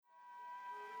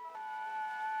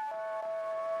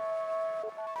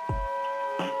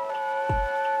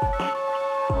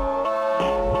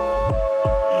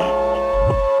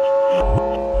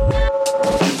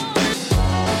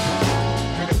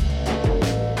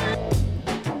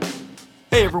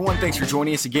Hey everyone, thanks for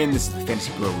joining us again. This is the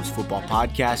Fantasy Pros Football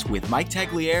Podcast with Mike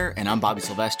Tagliere, and I'm Bobby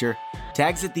Sylvester.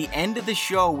 Tags, at the end of the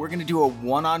show, we're going to do a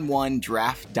one-on-one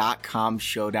draft.com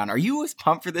showdown. Are you as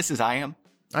pumped for this as I am?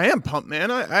 I am pumped, man.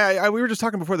 We were just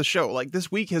talking before the show. Like,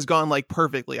 this week has gone like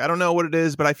perfectly. I don't know what it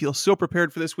is, but I feel so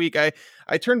prepared for this week. I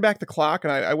turned back the clock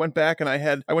and I went back and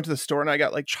I went to the store and I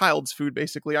got like child's food,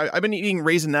 basically. I've been eating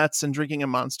Raisinets and drinking a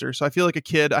Monster. So I feel like a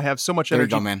kid. I have so much energy,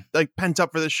 There you go, man. Like pent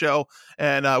up for this show.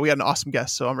 And we had an awesome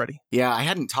guest, so I'm ready. Yeah, I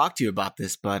hadn't talked to you about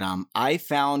this, but I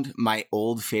found my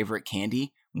old favorite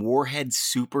candy, Warhead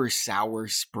Super Sour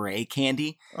Spray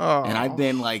candy. Oh. And I've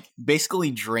been like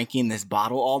basically drinking this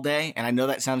bottle all day. And I know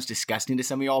that sounds disgusting to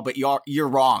some of y'all, but you're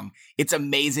wrong. It's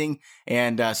amazing.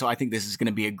 And so I think this is going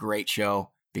to be a great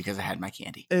show because I had my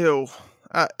candy. Ew.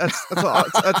 That's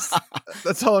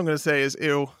all I'm going to say is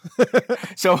ew.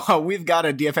 So we've got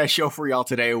a DFS show for y'all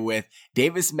today with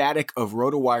Davis Mattek of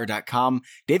RotoWire.com.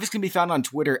 Davis can be found on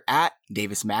Twitter at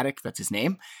Davis Mattek. That's his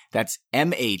name. That's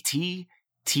MATTEK.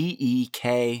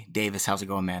 Davis, how's it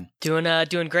going, man?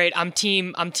 Doing great. I'm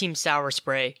team Sour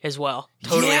Spray as well.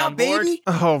 Totally on board. Baby.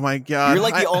 Oh my God. You're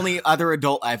like the only other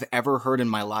adult I've ever heard in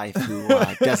my life who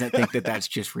doesn't think that that's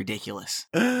just ridiculous.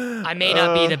 I may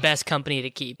not be the best company to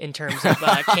keep in terms of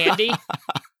candy.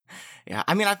 Yeah,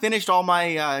 I mean, I finished all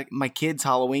my my kids'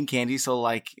 Halloween candy, so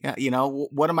like, you know,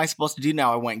 what am I supposed to do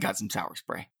now? I went and got some Sour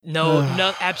Spray. No,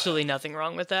 absolutely nothing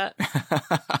wrong with that.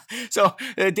 So,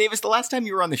 Davis, the last time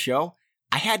you were on the show,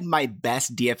 I had my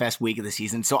best DFS week of the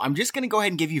season, so I'm just going to go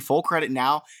ahead and give you full credit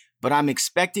now, but I'm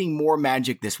expecting more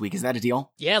magic this week. Is that a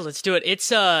deal? Yeah, let's do it.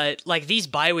 It's like these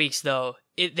bye weeks, though,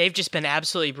 they've just been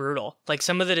absolutely brutal. Like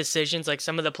some of the decisions, like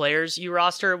some of the players you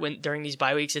roster during these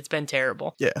bye weeks, it's been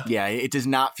terrible. Yeah, it does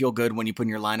not feel good when you put in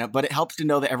your lineup, but it helps to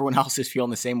know that everyone else is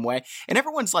feeling the same way. And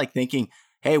everyone's like thinking,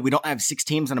 hey, we don't have 6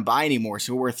 teams on a bye anymore,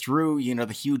 so we're through, you know,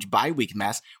 the huge bye week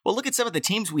mess. Well, look at some of the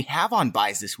teams we have on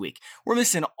byes this week. We're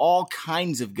missing all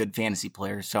kinds of good fantasy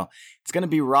players, so it's going to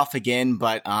be rough again,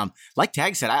 but like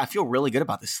Tag said, I feel really good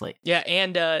about this slate. Yeah,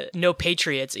 and no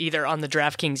Patriots either on the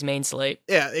DraftKings main slate.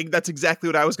 Yeah, that's exactly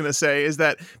what I was going to say, is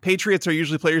that Patriots are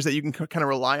usually players that you can kind of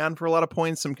rely on for a lot of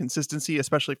points, some consistency,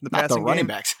 especially from the Not passing the running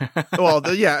game. backs.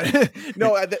 Well, yeah.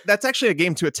 No, that's actually a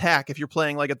game to attack if you're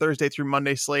playing like a Thursday through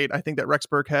Monday slate. I think that Rex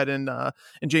Burkhead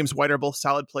and James White are both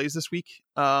solid plays this week.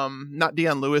 Not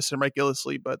Deion Lewis and Mike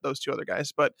Gillislee, but those two other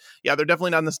guys. But yeah, they're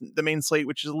definitely not on the main slate,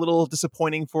 which is a little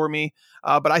disappointing for me.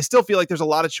 But I still feel like there's a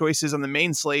lot of choices on the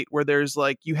main slate where there's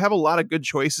like, you have a lot of good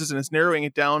choices and it's narrowing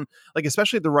it down, like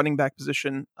especially at the running back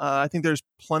position. I think there's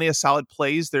plenty of solid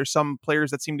plays. There's some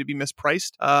players that seem to be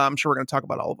mispriced. I'm sure we're going to talk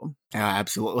about all of them.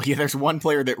 Absolutely. Yeah, there's one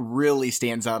player that really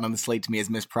stands out on the slate to me as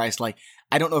mispriced. Like,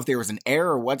 I don't know if there was an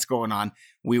error or what's going on.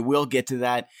 We will get to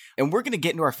that. And we're going to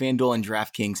get into our FanDuel and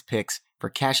DraftKings picks for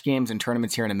cash games and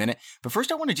tournaments here in a minute. But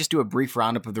first, I want to just do a brief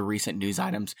roundup of the recent news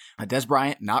items. Des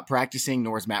Bryant not practicing,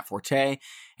 nor is Matt Forte.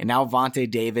 And now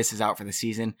Vontae Davis is out for the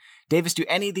season. Davis, do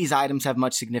any of these items have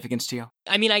much significance to you?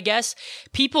 I mean, I guess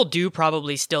people do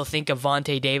probably still think of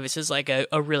Vontae Davis as like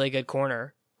a really good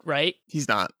corner. Right? He's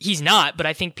not, but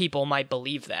I think people might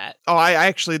believe that. Oh, I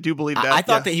actually do believe that. I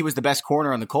thought that he was the best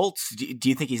corner on the Colts. Do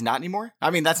you think he's not anymore? I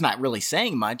mean, that's not really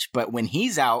saying much, but when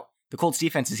he's out, the Colts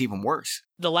defense is even worse.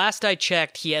 The last I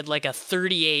checked, he had like a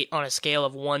 38 on a scale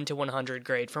of 1 to 100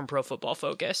 grade from Pro Football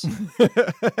Focus.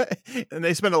 And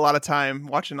they spend a lot of time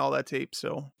watching all that tape,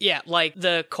 so. Yeah, like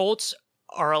the Colts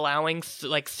are allowing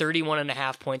like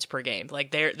 31.5 points per game.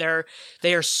 Like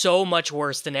they are so much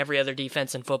worse than every other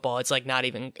defense in football. It's not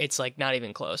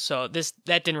even close. So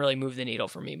that didn't really move the needle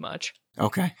for me much.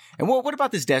 Okay. And what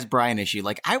about this Des Bryant issue?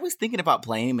 Like, I was thinking about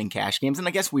playing him in cash games, and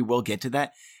I guess we will get to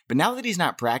that. But now that he's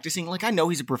not practicing, like, I know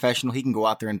he's a professional. He can go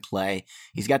out there and play.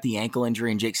 He's got the ankle injury,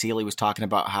 and Jake Seeley was talking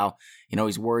about how, you know,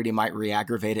 he's worried he might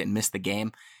re-aggravate it and miss the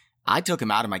game. I took him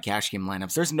out of my cash game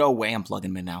lineups. There's no way I'm plugging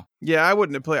him in now. Yeah, I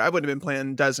wouldn't have been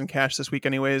playing Dez and Cash this week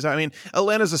anyways. I mean,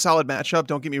 Atlanta's a solid matchup,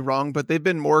 don't get me wrong, but they've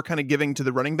been more kind of giving to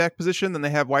the running back position than they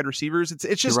have wide receivers.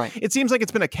 It's just, right. It seems like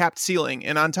it's been a capped ceiling.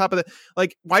 And on top of that,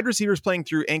 like, wide receivers playing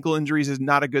through ankle injuries is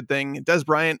not a good thing. Dez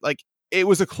Bryant, like, it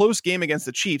was a close game against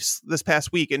the Chiefs this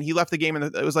past week, and he left the game,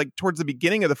 and it was like towards the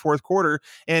beginning of the fourth quarter,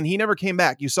 and he never came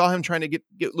back. You saw him trying to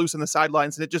get loose on the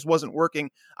sidelines, and it just wasn't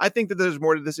working. I think that there's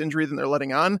more to this injury than they're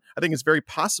letting on. I think it's very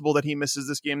possible that he misses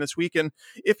this game this week, and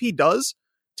if he does,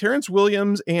 Terrence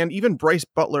Williams and even Bryce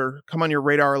Butler come on your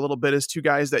radar a little bit as two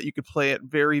guys that you could play at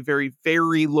very, very,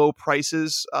 very low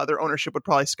prices. Their ownership would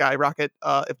probably skyrocket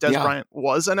if Des Bryant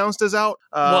was announced as out.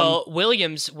 Well,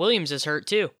 Williams is hurt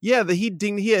too. Yeah, he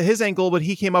had his ankle, but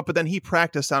he came up, but then he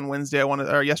practiced on Wednesday.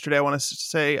 Yesterday. I want to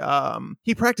say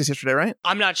he practiced yesterday, right?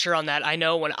 I'm not sure on that. I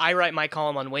know when I write my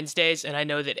column on Wednesdays, and I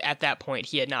know that at that point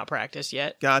he had not practiced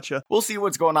yet. Gotcha. We'll see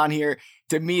what's going on here.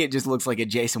 To me, it just looks like a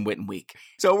Jason Witten week.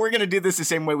 So we're going to do this the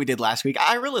same way we did last week.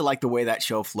 I really like the way that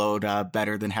show flowed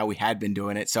better than how we had been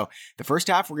doing it. So the first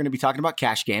half, we're going to be talking about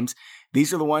cash games.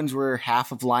 These are the ones where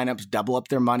half of lineups double up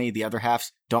their money. The other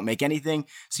halves don't make anything.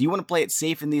 So you want to play it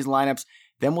safe in these lineups.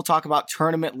 Then we'll talk about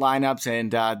tournament lineups,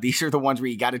 and these are the ones where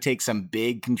you got to take some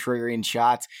big contrarian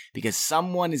shots because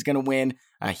someone is going to win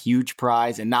a huge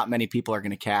prize and not many people are going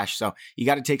to cash. So you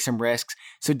got to take some risks.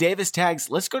 So Davis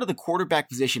tags, let's go to the quarterback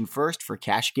position first for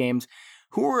cash games.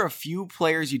 Who are a few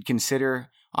players you'd consider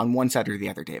on one side or the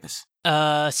other, Davis?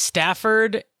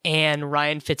 Stafford and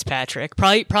Ryan Fitzpatrick.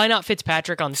 Probably not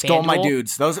Fitzpatrick on FanDuel. Stole my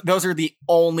dudes. Those are the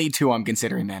only two I'm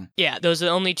considering, man. Yeah, those are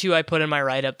the only two I put in my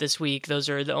write-up this week. Those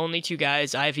are the only two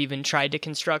guys I've even tried to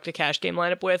construct a cash game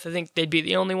lineup with. I think they'd be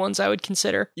the only ones I would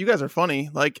consider. You guys are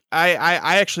funny. Like, I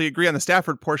actually agree on the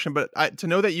Stafford portion, but to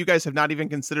know that you guys have not even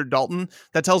considered Dalton,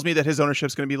 that tells me that his ownership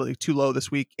is going to be like too low this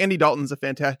week. Andy Dalton's a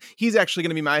fantastic. He's actually going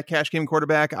to be my cash game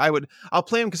quarterback. I'll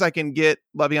play him because I can get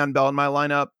Le'Veon Bell in my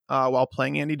lineup. While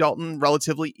playing Andy Dalton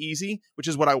relatively easy, which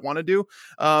is what I want to do.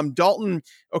 Dalton,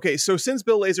 okay, so since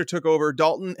Bill Lazor took over,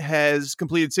 Dalton has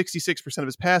completed 66% of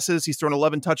his passes. He's thrown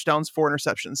 11 touchdowns, 4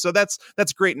 interceptions. So that's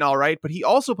great and all right, but he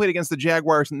also played against the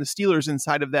Jaguars and the Steelers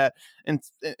inside of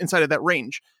that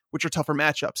range, which are tougher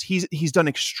matchups. He's done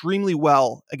extremely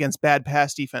well against bad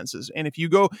pass defenses. And if you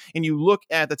go and you look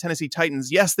at the Tennessee Titans,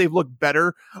 yes, they've looked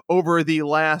better over the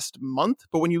last month,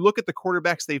 but when you look at the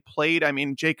quarterbacks they've played, I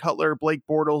mean, Jay Cutler, Blake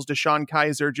Bortles, Deshaun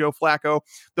Kaiser, Joe Flacco,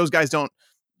 those guys don't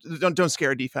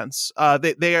scare a defense.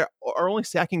 They are only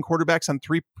sacking quarterbacks on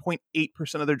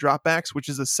 3.8% of their dropbacks, which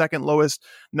is the second lowest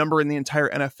number in the entire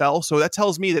NFL. So that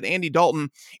tells me that Andy Dalton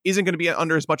isn't going to be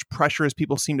under as much pressure as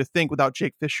people seem to think without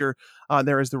Jake Fisher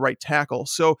there as the right tackle.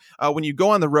 So when you go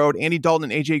on the road, Andy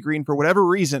Dalton and AJ Green, for whatever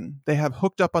reason, they have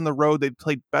hooked up on the road. They've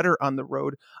played better on the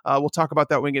road. We'll talk about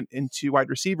that when we get into wide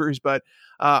receivers, but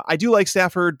I do like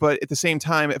Stafford, but at the same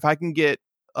time, if I can get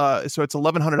so it's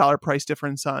 $1,100 price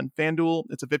difference on FanDuel.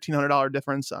 It's a $1,500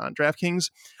 difference on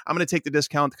DraftKings. I'm going to take the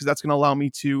discount because that's going to allow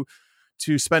me to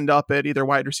spend up at either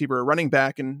wide receiver or running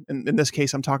back. And in this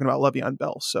case, I'm talking about Le'Veon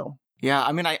Bell. So yeah,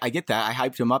 I mean, I get that. I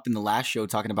hyped him up in the last show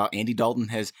talking about Andy Dalton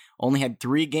has only had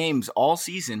 3 games all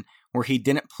season where he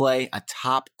didn't play a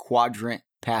top quadrant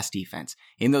pass defense.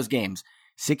 In those games,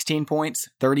 16 points,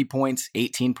 30 points,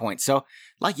 18 points. So,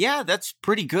 yeah, that's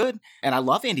pretty good. And I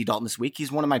love Andy Dalton this week.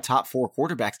 He's one of my top 4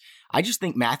 quarterbacks. I just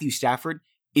think Matthew Stafford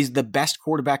is the best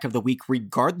quarterback of the week,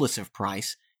 regardless of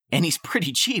price. And he's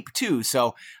pretty cheap, too.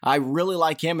 So I really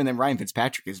like him. And then Ryan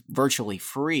Fitzpatrick is virtually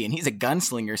free, and he's a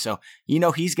gunslinger. So,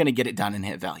 he's going to get it done in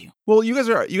hit value. Well, you guys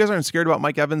aren't scared about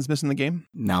Mike Evans missing the game?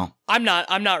 No. I'm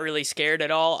not really scared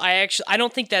at all. I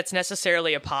don't think that's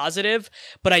necessarily a positive,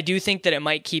 but I do think that it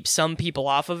might keep some people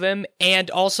off of him. And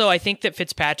also, I think that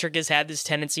Fitzpatrick has had this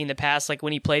tendency in the past, like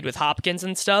when he played with Hopkins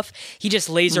and stuff, he just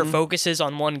laser focuses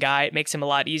on one guy. It makes him a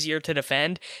lot easier to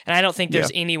defend. And I don't think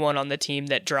there's anyone on the team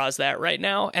that draws that right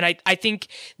now. And I think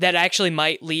that actually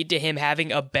might lead to him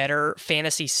having a better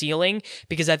fantasy ceiling,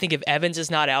 because I think if Evans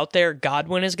is not out there,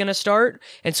 Godwin is going to start.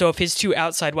 And so if his 2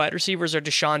 outside wide receivers are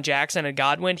Deshaun Jackson and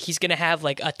Godwin, he's going to have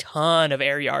like a ton of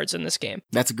air yards in this game.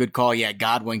 That's a good call. Yeah,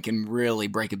 Godwin can really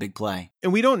break a big play.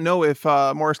 And we don't know if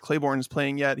Morris Claiborne is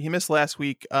playing yet. He missed last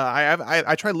week.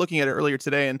 I tried looking at it earlier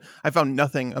today, and I found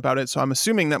nothing about it. So I'm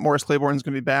assuming that Morris Claiborne is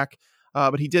going to be back.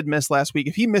 But he did miss last week.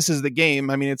 If he misses the game,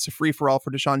 I mean, it's a free for all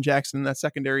for Deshaun Jackson in that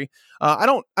secondary. I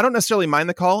don't necessarily mind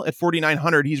the call at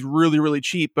 4,900. He's really, really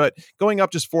cheap, but going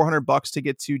up just $400 to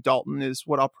get to Dalton is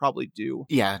what I'll probably do.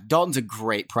 Yeah, Dalton's a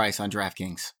great price on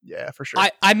DraftKings. Yeah, for sure.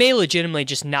 I may legitimately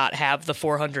just not have the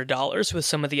 $400 with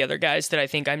some of the other guys that I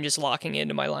think I'm just locking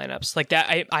into my lineups like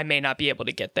that. I may not be able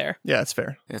to get there. Yeah, that's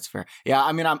fair. That's fair. Yeah,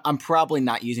 I mean, I'm probably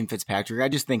not using Fitzpatrick. I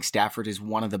just think Stafford is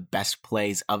one of the best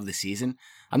plays of the season.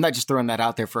 I'm not just throwing that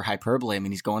out there for hyperbole. I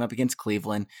mean, he's going up against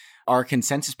Cleveland. Our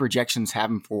consensus projections have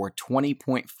him for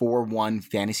 20.41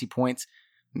 fantasy points.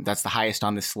 That's the highest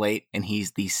on the slate, and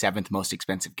he's the 7th most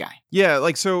expensive guy. Yeah,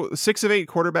 so 6 of 8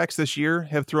 quarterbacks this year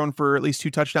have thrown for at least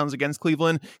 2 touchdowns against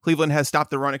Cleveland. Cleveland has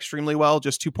stopped the run extremely well,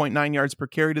 just 2.9 yards per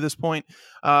carry to this point.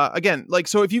 Again,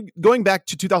 so if you going back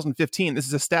to 2015, this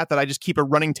is a stat that I just keep a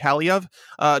running tally of.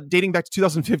 Dating back to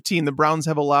 2015, the Browns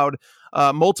have allowed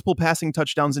multiple passing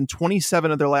touchdowns in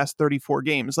 27 of their last 34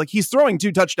 games. Like, he's throwing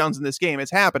 2 touchdowns in this game.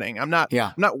 It's happening. I'm not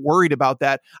worried about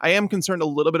that. I am concerned a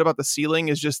little bit about the ceiling.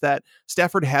 Is just that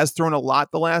Stafford has thrown a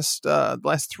lot the last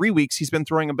 3 weeks. He's been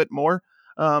throwing a bit more.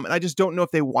 And I just don't know if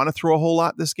they want to throw a whole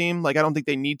lot this game. Like, I don't think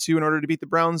they need to in order to beat the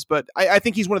Browns, but I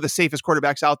think he's one of the safest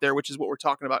quarterbacks out there, which is what we're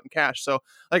talking about in cash. So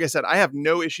like I said, I have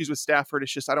no issues with Stafford.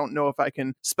 It's just, I don't know if I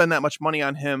can spend that much money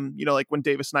on him. Like when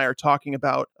Davis and I are talking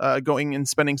about going and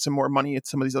spending some more money at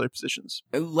some of these other positions.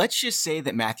 Let's just say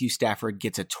that Matthew Stafford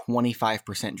gets a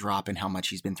 25% drop in how much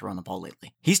he's been throwing the ball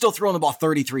lately. He's still throwing the ball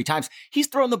 33 times. He's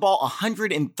thrown the ball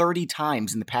 130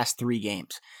 times in the past 3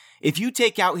 games. If you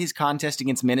take out his contest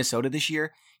against Minnesota this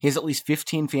year, he has at least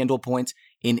 15 FanDuel points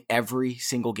in every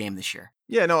single game this year.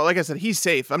 Yeah, no, like I said, he's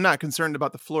safe. I'm not concerned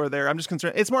about the floor there. I'm just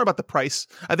concerned. It's more about the price.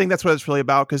 I think that's what it's really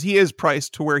about, because he is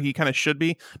priced to where he kind of should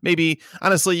be. Maybe,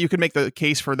 honestly, you could make the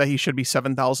case for that he should be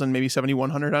 7,000, maybe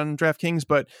 7,100 on DraftKings,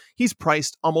 but he's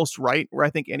priced almost right, where I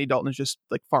think Andy Dalton is just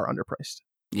like far underpriced.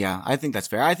 Yeah, I think that's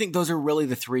fair. I think those are really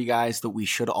the 3 guys that we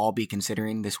should all be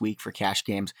considering this week for cash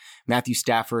games. Matthew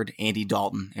Stafford, Andy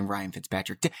Dalton, and Ryan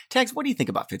Fitzpatrick. Tags, what do you think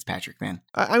about Fitzpatrick, man?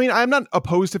 I mean, I'm not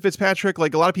opposed to Fitzpatrick.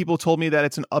 Like, a lot of people told me that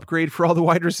it's an upgrade for all the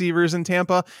wide receivers in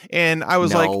Tampa. And I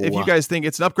was like, if you guys think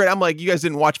it's an upgrade, I'm like, you guys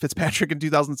didn't watch Fitzpatrick in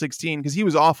 2016 because he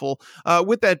was awful.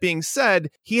 With that being said,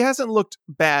 he hasn't looked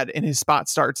bad in his spot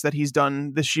starts that he's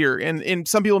done this year. And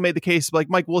some people made the case like,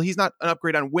 Mike, well, he's not an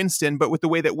upgrade on Winston, but with the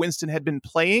way that Winston had been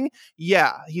playing,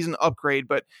 yeah, he's an upgrade,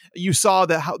 but you saw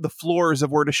that how the floors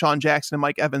of where Deshaun Jackson and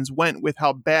Mike Evans went with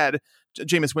how bad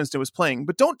Jameis Winston was playing.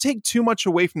 But don't take too much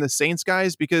away from the Saints,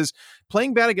 guys, because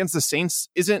playing bad against the Saints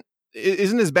isn't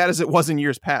as bad as it was in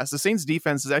years past. The Saints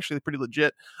defense is actually pretty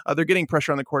legit. They're getting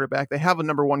pressure on the quarterback. They have a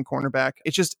number 1 cornerback.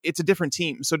 It's a different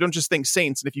team. So don't just think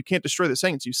Saints. And if you can't destroy the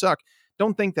Saints, you suck.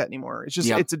 Don't think that anymore. It's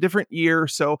just, It's a different year.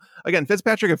 So again,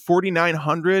 Fitzpatrick at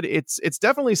 4,900, it's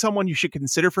definitely someone you should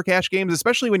consider for cash games,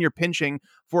 especially when you're pinching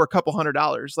for a couple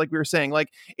 $100. Like we were saying, like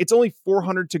it's only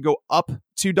 400 to go up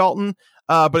to Dalton.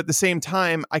 But at the same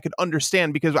time, I could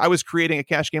understand, because I was creating a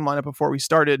cash game lineup before we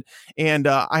started, and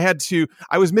I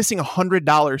was missing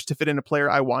 $100 to fit in a player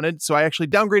I wanted. So I actually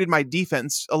downgraded my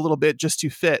defense a little bit just to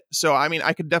fit. So, I mean,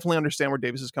 I could definitely understand where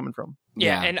Davis is coming from.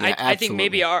 I think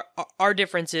maybe our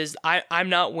difference is I'm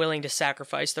not willing to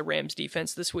sacrifice the Rams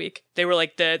defense this week. They were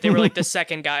like the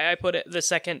second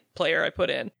player I put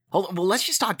in. Hold on, well, let's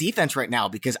just talk defense right now,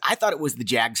 because I thought it was the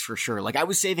Jags for sure. Like, I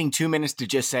was saving 2 minutes to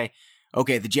just say,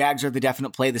 okay, the Jags are the definite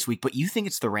play this week, but you think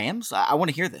it's the Rams? I want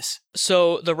to hear this.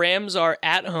 So the Rams are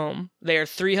at home. They are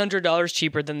 $300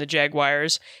 cheaper than the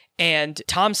Jaguars, and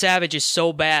Tom Savage is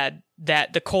so bad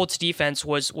that the Colts defense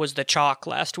was the chalk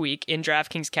last week in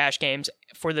DraftKings cash games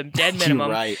for the dead minimum.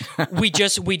 Right. we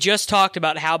just talked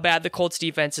about how bad the Colts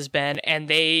defense has been, and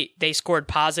they scored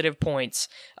positive points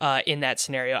in that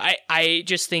scenario. I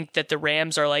just think that the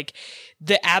Rams are like,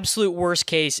 the absolute worst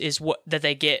case is that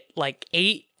they get like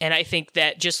 8. And I think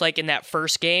that just like in that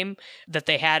first game that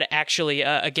they had actually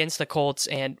against the Colts,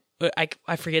 and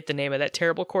I forget the name of that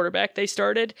terrible quarterback they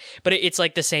started, but it's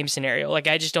like the same scenario. Like,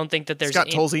 I just don't think that there's Scott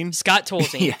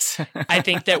Tolzien. Yes. I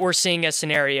think that we're seeing a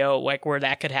scenario like where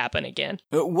that could happen again.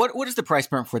 What is the price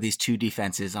point for these 2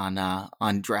 defenses on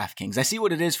DraftKings? I see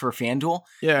what it is for FanDuel,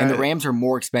 and the Rams are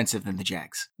more expensive than the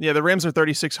Jags. Yeah, the Rams are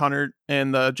 3,600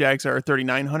 and the Jags are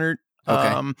 3,900.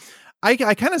 Okay. I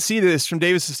kind of see this from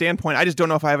Davis' standpoint. I just don't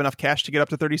know if I have enough cash to get up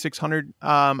to 3,600.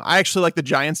 I actually like the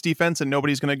Giants defense, and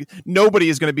nobody is going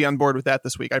to be on board with that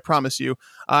this week. I promise you.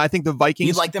 I think the Vikings.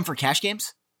 You like them for cash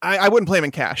games? I wouldn't play him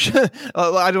in cash.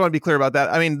 I don't want to be clear about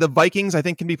that. I mean, the Vikings, I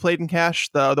think, can be played in cash.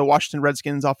 The Washington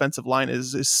Redskins offensive line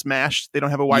is smashed. They don't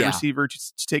have a wide receiver to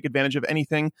take advantage of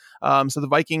anything. So the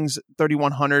Vikings,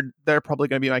 3,100, they're probably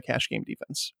going to be my cash game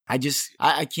defense.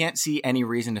 I can't see any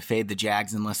reason to fade the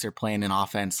Jags unless they're playing an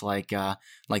offense like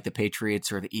the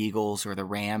Patriots or the Eagles or the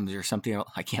Rams or something.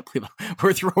 I can't believe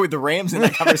we're throwing the Rams in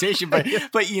that conversation, but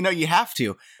you have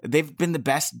to. They've been the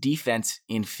best defense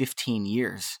in 15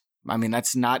 years. I mean,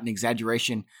 that's not an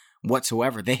exaggeration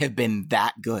whatsoever. They have been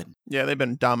that good. Yeah, they've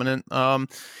been dominant.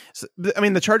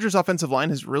 The Chargers offensive line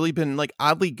has really been like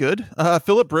oddly good.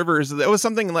 Phillip Rivers, that was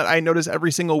something that I notice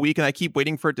every single week, and I keep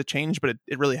waiting for it to change, but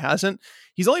it really hasn't.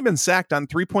 He's only been sacked on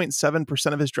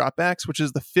 3.7% of his dropbacks, which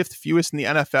is the 5th fewest in the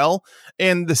NFL.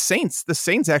 And the Saints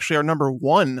actually are number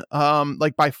 1,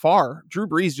 like by far. Drew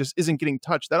Brees just isn't getting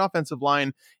touched. That offensive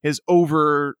line is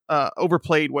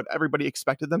overplayed what everybody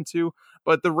expected them to.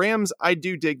 But the Rams, I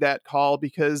do dig that call,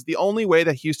 because the only way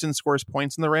that Houston scores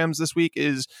points in the Rams this week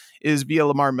is via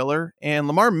Lamar Miller. And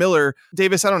Lamar Miller,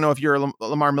 Davis, I don't know if you're a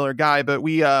Lamar Miller guy, but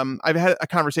I've had a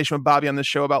conversation with Bobby on this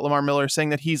show about Lamar Miller, saying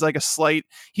that he's like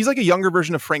a younger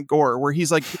version of Frank Gore, where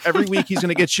he's like every week he's going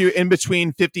to get you in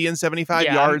between 50 and 75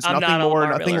 yards, I'm nothing more,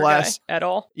 nothing Miller less at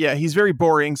all. Yeah, he's very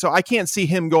boring. So I can't see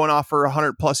him going off for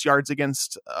 100 plus yards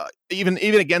against even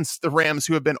against the Rams,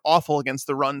 who have been awful against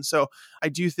the run. So I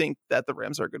do think that the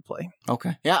Rams are a good play.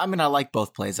 Okay. Yeah, I mean, I like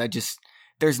both plays.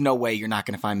 There's no way you're not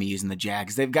going to find me using the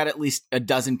Jags. They've got at least a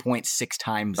dozen points 6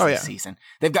 times this season.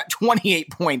 They've got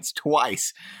 28 points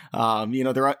twice.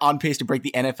 They're on pace to break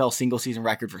the NFL single season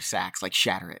record for sacks, like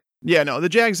shatter it. Yeah, no, the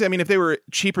Jags, I mean, if they were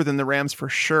cheaper than the Rams, for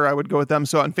sure, I would go with them.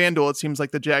 So on FanDuel, it seems like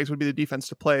the Jags would be the defense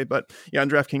to play. But yeah, on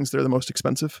DraftKings, they're the most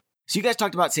expensive. So you guys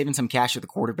talked about saving some cash at the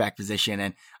quarterback position,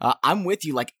 and I'm with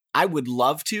you. Like, I would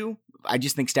love to. I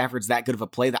just think Stafford's that good of a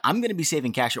play that I'm going to be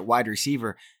saving cash at wide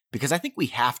receiver, because I think we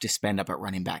have to spend up at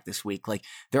running back this week. Like,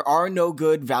 there are no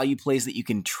good value plays that you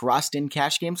can trust in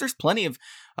cash games. There's plenty of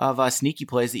sneaky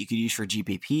plays that you could use for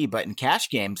GPP, but in cash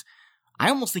games, I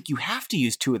almost think you have to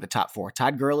use 2 of the top 4.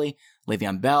 Todd Gurley,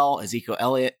 Le'Veon Bell, Ezekiel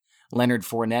Elliott, Leonard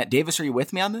Fournette. Davis, are you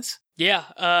with me on this? Yeah,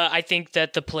 I think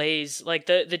that the plays, like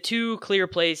the 2 clear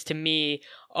plays to me,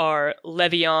 are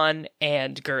Le'Veon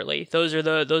and Gurley. Those are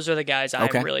the guys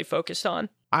I'm really focused on.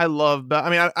 I love Bell.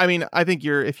 I mean, I think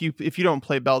if you don't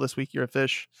play Bell this week, you're a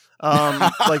fish. Yeah,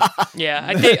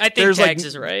 I think Tags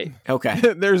is right. Okay.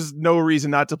 There's no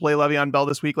reason not to play Le'Veon Bell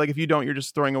this week. Like, if you don't, you're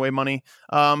just throwing away money.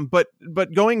 But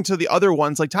going to the other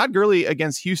ones, like Todd Gurley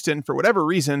against Houston, for whatever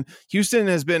reason, Houston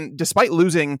has been, despite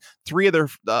losing 3 of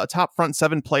their top front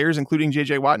 7 players, including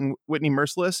JJ Watt and Whitney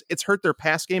Merciless, it's hurt their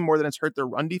pass game more than it's hurt their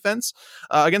run defense.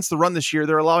 Against the run this year,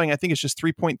 they're allowing, I think it's just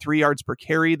 3.3 yards per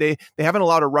carry. They haven't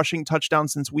allowed a rushing touchdown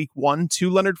since week 1 to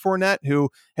Leonard Fournette, who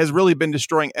has really been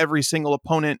destroying every single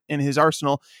opponent in his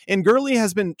arsenal. And Gurley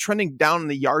has been trending down in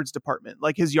the yards department.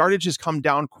 Like, his yardage has come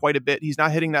down quite a bit. He's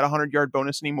not hitting that 100-yard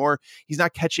bonus anymore. He's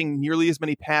not catching nearly as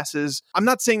many passes. I'm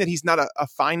not saying that he's not a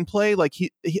fine play. Like,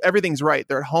 he everything's right.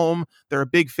 They're at home. They're a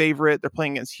big favorite. They're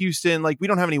playing against Houston. Like, we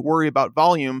don't have any worry about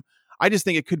volume. I just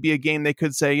think it could be a game they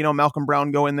could say, Malcolm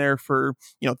Brown, go in there for,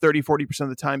 30, 40% of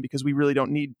the time, because we really don't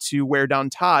need to wear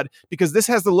down Todd, because this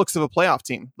has the looks of a playoff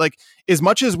team. Like, as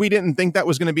much as we didn't think that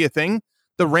was going to be a thing,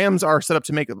 the Rams are set up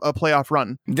to make a playoff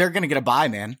run. They're going to get a bye,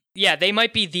 man. Yeah, they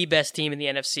might be the best team in the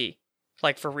NFC.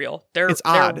 Like, for real. They're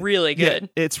really good.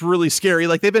 Yeah, it's really scary.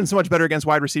 Like, they've been so much better against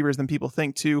wide receivers than people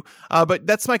think, too. But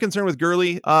that's my concern with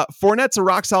Gurley. Fournette's a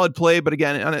rock solid play, but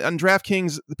again, on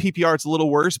DraftKings, the PPR, it's a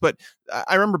little worse. But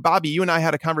I remember, Bobby, you and I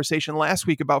had a conversation last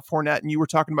week about Fournette, and you were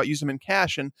talking about using him in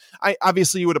cash. And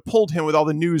obviously you would have pulled him with all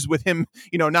the news with him,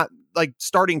 not like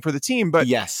starting for the team, but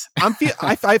yes,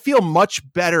 I feel much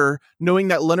better knowing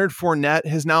that Leonard Fournette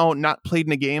has now not played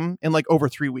in a game in like over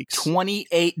 3 weeks.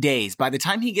 28 days. By the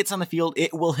time he gets on the field,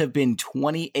 it will have been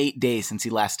 28 days since he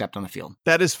last stepped on the field.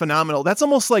 That is phenomenal. That's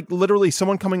almost like literally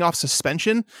someone coming off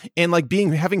suspension and like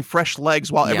having fresh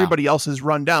legs while everybody else is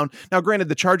run down. Now, granted,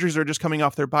 the Chargers are just coming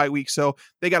off their bye week, so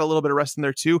they got a little bit of rest in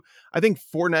there too. I think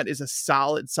Fournette is a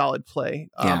solid play.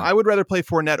 I would rather play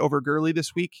Fournette over Gurley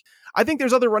this week. I think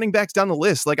there's other running backs down the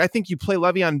list. Like, I think you play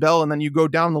Le'Veon Bell and then you go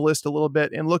down the list a little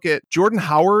bit and look at Jordan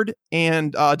Howard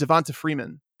and Devonta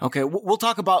Freeman. Okay, we'll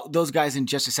talk about those guys in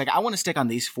just a second. I want to stick on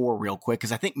these 4 real quick,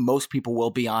 because I think most people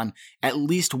will be on at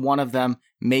least one of them,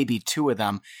 maybe 2 of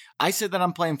them. I said that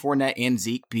I'm playing Fournette and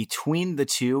Zeke. Between the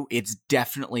 2, it's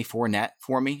definitely Fournette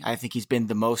for me. I think he's been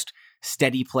the most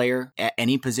steady player at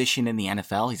any position in the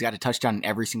NFL. He's got a touchdown in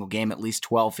every single game, at least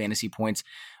 12 fantasy points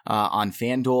on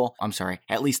FanDuel. I'm sorry,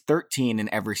 at least 13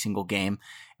 in every single game.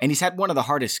 And he's had one of the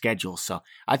hardest schedules. So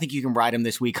I think you can ride him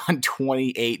this week on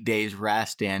 28 days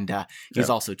rest. And he's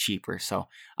also cheaper. So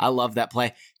I love that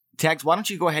play. Tags, why don't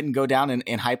you go ahead and go down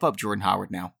and hype up Jordan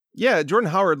Howard now? Yeah, Jordan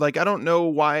Howard, like, I don't know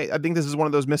why. I think this is one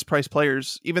of those mispriced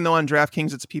players, even though on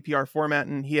DraftKings it's a PPR format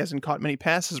and he hasn't caught many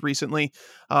passes recently.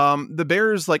 The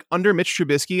Bears, like, under Mitch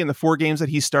Trubisky in the 4 games that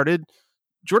he started,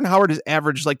 Jordan Howard has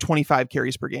averaged like 25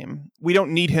 carries per game. We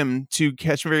don't need him to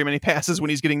catch very many passes when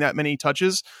he's getting that many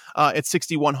touches at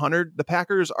 6,100. The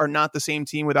Packers are not the same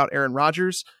team without Aaron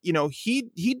Rodgers.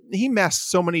 He masked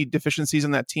so many deficiencies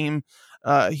in that team.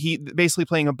 He basically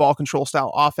playing a ball control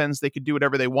style offense. They could do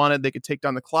whatever they wanted. They could take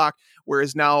down the clock,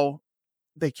 whereas now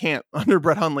they can't under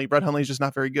Brett Hundley. Brett Hundley is just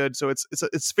not very good. So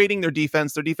it's fading their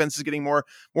defense. Their defense is getting more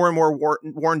and more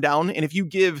worn down. And if you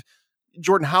give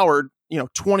Jordan Howard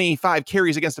 25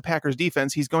 carries against the Packers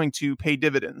defense, he's going to pay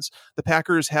dividends. The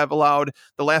Packers have allowed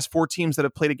the last 4 teams that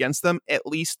have played against them at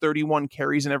least 31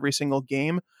 carries in every single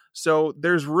game. So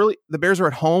the Bears are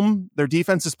at home. Their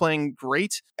defense is playing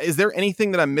great. Is there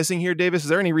anything that I'm missing here, Davis? Is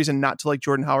there any reason not to like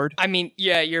Jordan Howard? I mean,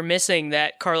 yeah, you're missing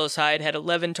that Carlos Hyde had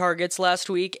 11 targets last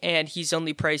week, and he's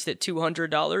only priced at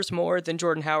 $200 more than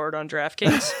Jordan Howard on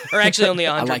DraftKings, or actually only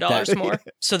 $100 more.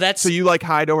 So you like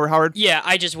Hyde over Howard? Yeah,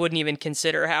 I just wouldn't even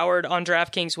consider Howard on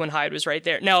DraftKings when Hyde was right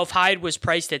there. Now, if Hyde was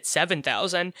priced at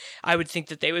 $7,000, I would think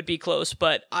that they would be close,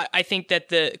 but I think that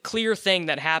the clear thing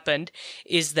that happened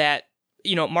is that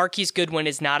Marquise Goodwin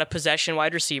is not a possession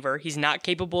wide receiver. He's not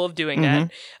capable of doing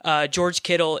that. George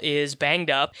Kittle is banged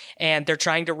up, and they're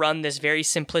trying to run this very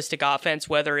simplistic offense,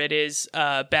 whether it is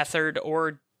Beathard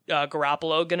or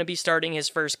Garoppolo going to be starting his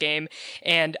first game.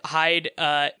 And Hyde,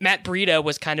 Matt Breida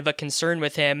was kind of a concern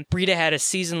with him. Breida had a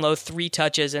season low 3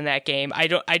 touches in that game.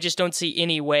 I just don't see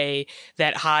any way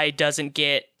that Hyde doesn't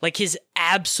get, like, his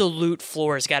absolute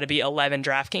floor has got to be 11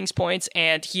 DraftKings points,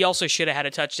 and he also should have had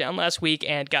a touchdown last week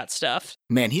and got stuffed.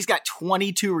 Man, he's got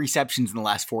 22 receptions in the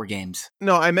last 4 games.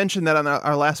 No, I mentioned that on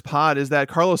our last pod, is that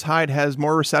Carlos Hyde has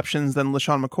more receptions than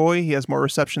LaShawn McCoy. He has more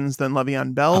receptions than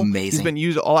Le'Veon Bell. Amazing. He's been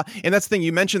used a lot. And that's the thing,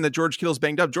 you mentioned that George Kittle's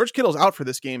banged up. George Kittle's out for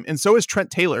this game, and so is Trent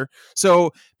Taylor.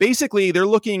 So basically, they're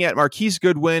looking at Marquise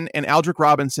Goodwin and Aldrick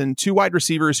Robinson, 2 wide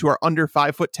receivers who are under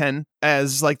 5'10",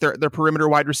 as like their perimeter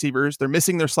wide receivers. They're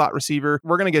missing their slot receiver.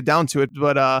 We're going to get down to it,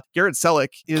 but Garrett Selleck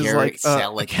is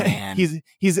man.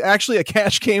 He's actually a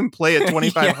cash game play at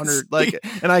 2,500.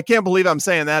 Yes. And I can't believe I'm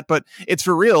saying that, but it's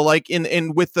for real. Like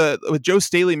with Joe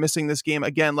Staley missing this game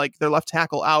again, like their left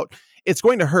tackle out, it's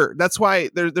going to hurt. That's why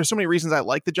there's so many reasons I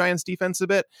like the Giants defense a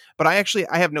bit, but I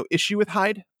have no issue with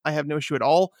Hyde. I have no issue at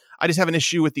all. I just have an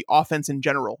issue with the offense in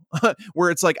general, where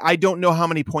it's like, I don't know how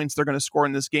many points they're going to score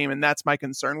in this game. And that's my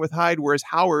concern with Hyde. Whereas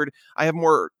Howard, I have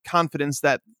more confidence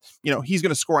that, he's going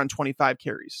to score on 25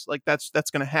 carries. Like that's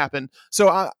going to happen.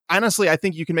 So honestly, I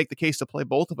think you can make the case to play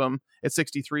both of them at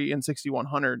 63 and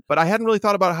 6,100, but I hadn't really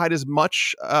thought about Hyde as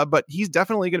much, but he's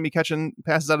definitely going to be catching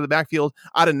passes out of the backfield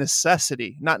out of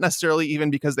necessity, not necessarily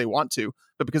even because they want to,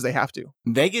 but because they have to.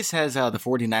 Vegas has the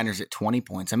 49ers at 20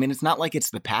 points. I mean, it's not like it's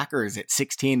the Packers at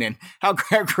 16. And how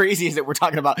crazy is it? We're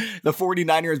talking about the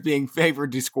 49ers being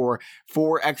favored to score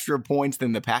 4 extra points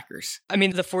than the Packers. I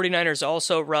mean, the 49ers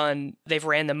also they've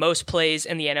ran the most plays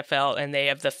in the NFL, and they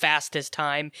have the fastest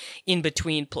time in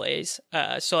between plays.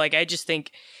 So like, I just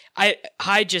think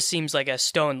Hyde just seems like a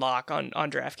stone lock on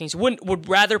DraftKings. Would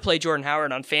rather play Jordan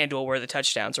Howard on FanDuel, where the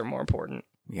touchdowns are more important.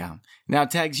 Yeah. Now,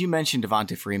 Tags, you mentioned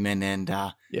Devonta Freeman, and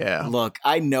look,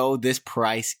 I know this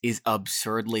price is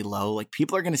absurdly low. Like,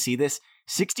 people are going to see this.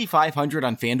 6,500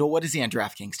 on FanDuel. What is he on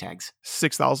DraftKings, Tags?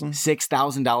 $6,000.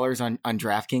 $6,000 on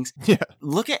DraftKings. Yeah.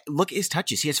 Look at his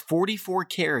touches. He has 44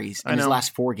 carries in his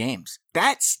last 4 games.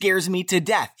 That scares me to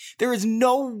death. There is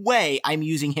no way I'm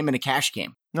using him in a cash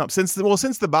game. No, since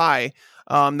the bye,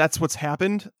 that's what's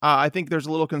happened. I think there's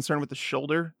a little concern with the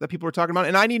shoulder that people are talking about,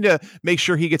 and I need to make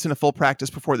sure he gets into full practice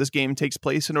before this game takes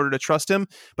place in order to trust him.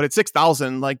 But at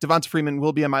 6,000, like, Devonta Freeman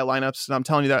will be in my lineups, and I'm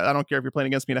telling you that. I don't care if you're playing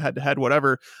against me in a head-to-head,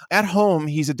 whatever. At home,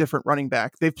 he's a different running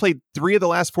back. They've played 3 of the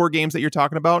last 4 games that you're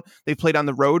talking about. They've played on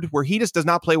the road, where he just does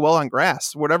not play well on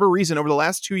grass. For whatever reason, over the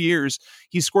last 2 years,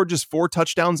 he's scored just 4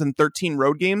 touchdowns in 13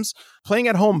 road games. Playing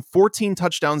at home, 14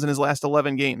 touchdowns in his last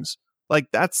 11 games. Like,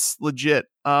 that's legit.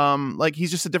 Like,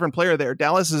 he's just a different player there.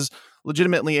 Dallas is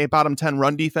legitimately a bottom 10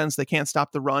 run defense. They can't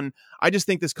stop the run. I just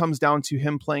think this comes down to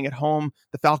him playing at home.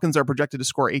 The Falcons are projected to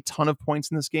score a ton of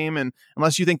points in this game. And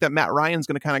unless you think that Matt Ryan's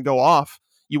going to kind of go off,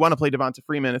 you want to play Devonta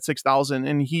Freeman at 6,000,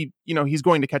 and he's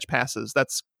going to catch passes.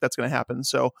 That's going to happen.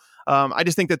 So I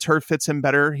just think that turf fits him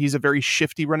better. He's a very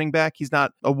shifty running back. He's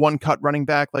not a one-cut running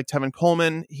back like Tevin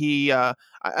Coleman. I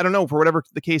don't know, for whatever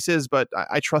the case is, but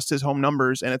I trust his home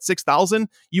numbers. And at 6,000,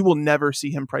 you will never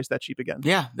see him priced that cheap again.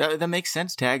 Yeah, that makes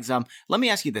sense, Tags. Let me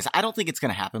ask you this. I don't think it's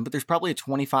going to happen, but there's probably a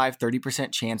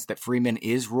 25-30% chance that Freeman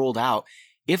is ruled out.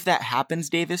 If that happens,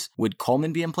 Davis, would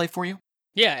Coleman be in play for you?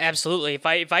 Yeah, absolutely.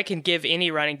 If I can give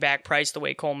any running back price the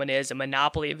way Coleman is, a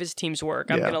monopoly of his team's work,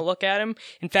 I'm going to look at him.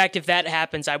 In fact, if that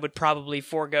happens, I would probably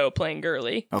forego playing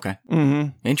Gurley. Okay.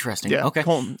 Mm-hmm. Interesting. Yeah. Okay.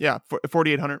 Coleman,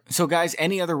 4,800. So, guys,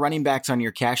 any other running backs on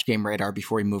your cash game radar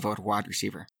before we move over to wide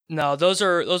receiver? No, those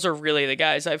are really the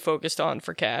guys I focused on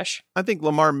for cash. I think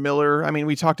Lamar Miller. I mean,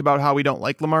 we talked about how we don't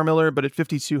like Lamar Miller, but at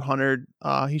 5,200,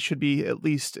 he should be at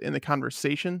least in the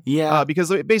conversation. Yeah, because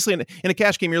basically in a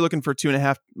cash game, you're looking for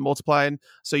 2.5 multiplied,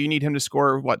 so you need him to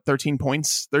score 13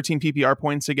 points, 13 PPR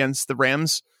points against the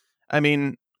Rams. I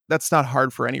mean, that's not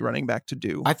hard for any running back to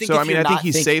do. I think so. I think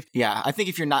he's safe. Yeah, I think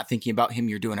if you're not thinking about him,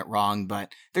 you're doing it wrong.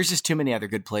 But there's just too many other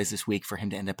good plays this week for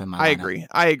him to end up in my lineup.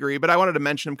 I agree. But I wanted to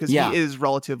mention him because he is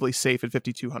relatively safe at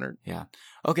 5,200. Yeah.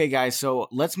 Okay, guys. So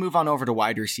let's move on over to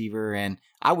wide receiver. And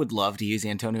I would love to use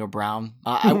Antonio Brown.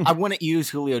 I wouldn't use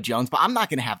Julio Jones, but I'm not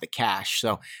going to have the cash.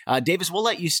 So Davis, we'll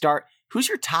let you start. Who's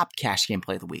your top cash game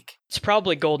play of the week? It's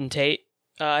probably Golden Tate.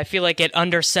 I feel like at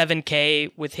under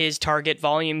 7K with his target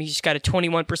volume, he's got a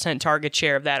 21% target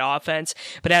share of that offense.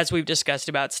 But as we've discussed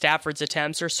about, Stafford's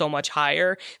attempts are so much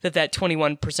higher that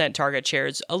 21% target share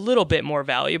is a little bit more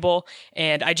valuable.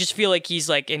 And I just feel like he's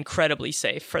like incredibly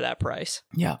safe for that price.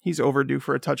 Yeah. He's overdue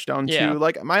for a touchdown too.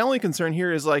 Like my only concern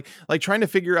here is like trying to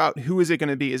figure out who is it going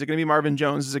to be? Is it going to be Marvin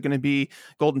Jones? Is it going to be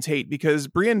Golden Tate? Because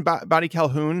Brian Body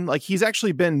Calhoun, like he's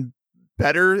actually been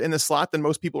better in the slot than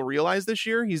most people realize this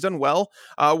year. He's done well.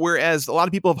 Whereas a lot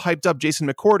of people have hyped up Jason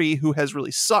McCourty, who has really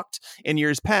sucked in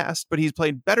years past, but he's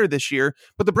played better this year.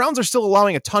 But the Browns are still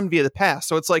allowing a ton via the pass.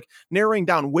 So it's like narrowing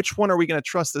down which one are we going to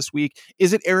trust this week?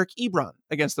 Is it Eric Ebron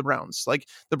against the Browns? Like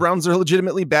the Browns are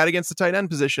legitimately bad against the tight end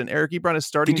position. Eric Ebron is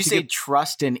starting. Did you say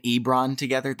trust and Ebron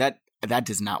together? That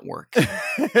does not work.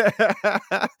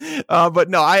 But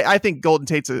no, I think Golden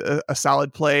Tate's a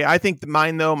solid play. I think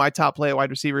my top play at wide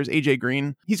receiver is AJ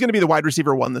Green. He's going to be the wide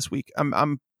receiver 1 this week.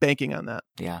 I'm banking on that.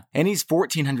 Yeah. And he's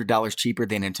 $1,400 cheaper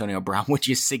than Antonio Brown, which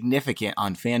is significant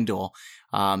on FanDuel.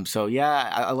 So yeah,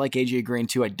 I like AJ Green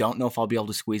too. I don't know if I'll be able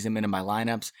to squeeze him into my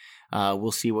lineups.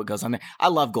 We'll see what goes on there. I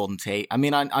love Golden Tate. I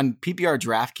mean, on PPR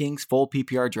DraftKings, full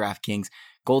PPR DraftKings,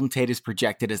 Golden Tate is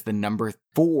projected as the number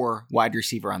 4 wide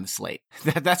receiver on the slate.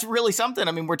 That's really something.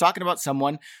 I mean, we're talking about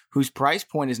someone whose price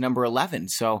point is number 11.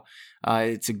 So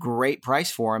it's a great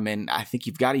price for him, and I think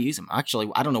you've got to use him.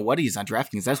 Actually, I don't know what he is on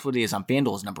DraftKings. That's what he is on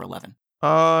FanDuel is number 11.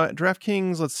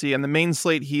 DraftKings, let's see. On the main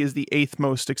slate, he is the 8th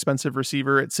most expensive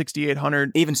receiver at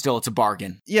 6,800. Even still, it's a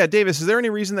bargain. Yeah, Davis, is there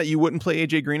any reason that you wouldn't play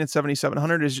AJ Green at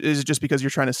 7,700? Is it just because you're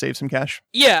trying to save some cash?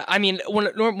 Yeah, I mean,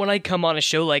 when I come on a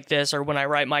show like this or when I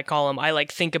write my column, I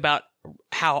like think about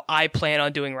how I plan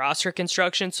on doing roster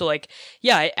construction. So like,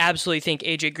 yeah, I absolutely think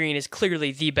AJ Green is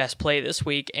clearly the best play this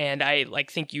week. And I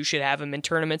think you should have him in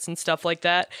tournaments and stuff like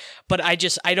that. But I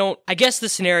guess the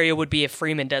scenario would be if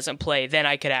Freeman doesn't play, then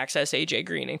I could access AJ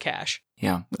Green in cash.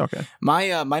 Yeah. Okay.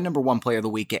 My number 1 player of the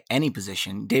week at any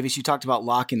position, Davis, you talked about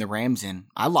locking the Rams in.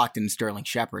 I locked in Sterling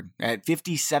Shepard at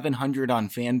 5,700 on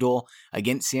FanDuel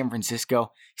against San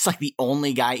Francisco. He's like the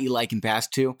only guy Eli can pass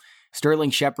to. Sterling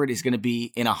Shepard is going to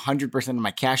be in 100% of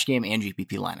my cash game and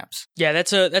GPP lineups. Yeah,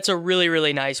 that's a really,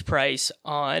 really nice price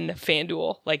on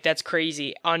FanDuel. Like, that's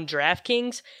crazy. On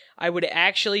DraftKings, I would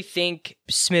actually think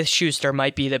Smith-Schuster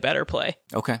might be the better play.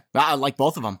 Okay. I like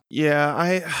both of them. Yeah,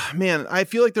 I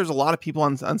feel like there's a lot of people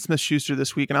on Smith-Schuster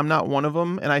this week, and I'm not one of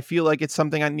them, and I feel like it's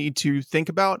something I need to think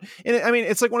about. And I mean,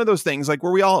 it's like one of those things, like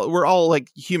where we're all like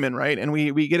human, right? And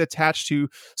we get attached to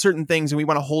certain things, and we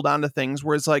want to hold on to things,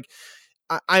 where it's like,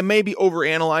 I may be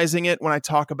overanalyzing it when I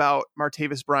talk about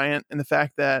Martavis Bryant and the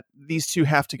fact that these two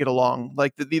have to get along.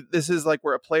 Like this is like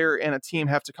where a player and a team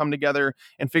have to come together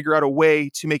and figure out a way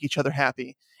to make each other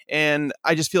happy. And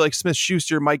I just feel like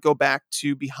Smith-Schuster might go back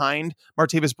to behind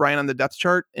Martavis Bryant on the depth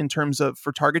chart in terms of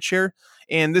for target share.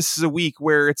 And this is a week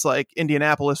where it's like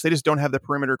Indianapolis, they just don't have the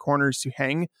perimeter corners to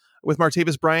hang with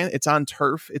Martavis Bryant. It's on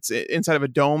turf. It's inside of a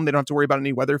dome. They don't have to worry about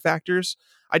any weather factors.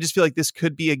 I just feel like this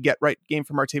could be a get right game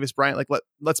for Martavis Bryant. Like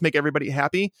let's make everybody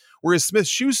happy. Whereas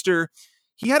Smith-Schuster,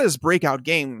 he had his breakout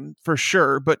game for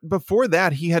sure. But before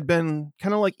that, he had been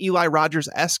kind of like Eli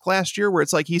Rogers-esque last year, where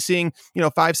it's like he's seeing,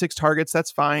 5-6 targets.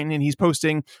 That's fine. And he's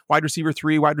posting wide receiver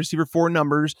 3, wide receiver 4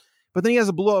 numbers. But then he has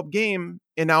a blow up game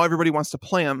and now everybody wants to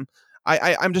play him.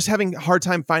 I'm just having a hard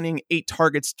time finding 8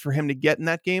 targets for him to get in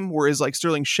that game. Whereas like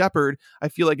Sterling Shepard, I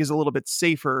feel like is a little bit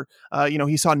safer.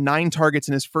 He saw 9 targets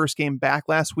in his first game back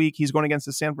last week. He's going against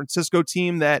the San Francisco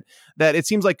team that it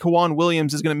seems like Kawan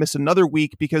Williams is going to miss another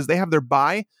week because they have their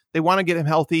bye. They want to get him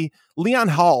healthy. Leon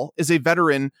Hall is a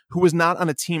veteran who was not on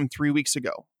a team 3 weeks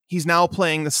ago. He's now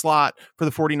playing the slot for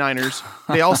the 49ers.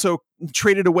 They also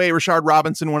traded away Rashard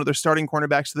Robinson, one of their starting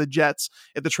cornerbacks, to the Jets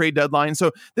at the trade deadline.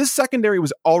 So this secondary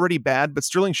was already bad, but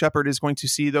Sterling Shepard is going to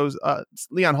see those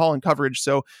Leon Hall in coverage.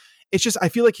 So it's just, I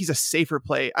feel like he's a safer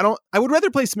play. I would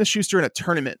rather play Smith-Schuster in a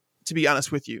tournament, to be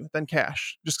honest with you, than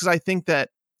cash, just because I think that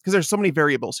because there's so many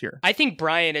variables here. I think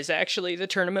Bryant is actually the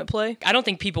tournament play. I don't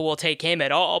think people will take him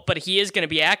at all, but he is going to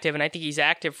be active, and I think he's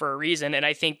active for a reason. And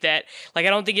I think that, I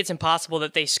don't think it's impossible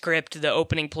that they script the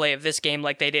opening play of this game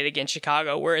like they did against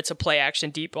Chicago, where it's a play action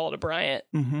deep ball to Bryant.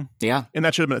 Mm-hmm. Yeah. And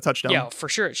that should have been a touchdown. Yeah, for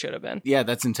sure it should have been. Yeah,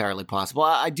 that's entirely possible.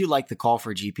 I do like the call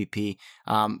for GPP.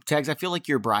 Tags, I feel like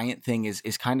your Bryant thing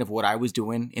is kind of what I was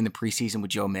doing in the preseason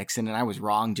with Joe Mixon, and I was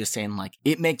wrong just saying,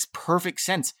 it makes perfect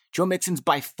sense. Joe Mixon's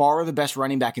by far the best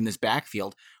running back in this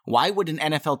backfield. Why would an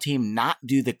NFL team not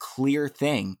do the clear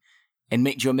thing and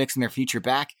make Joe Mixon their future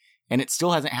back? And it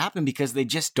still hasn't happened because they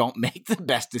just don't make the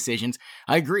best decisions.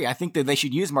 I agree. I think that they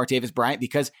should use Martavis Bryant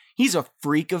because he's a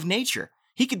freak of nature.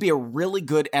 He could be a really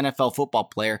good NFL football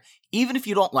player. Even if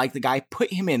you don't like the guy,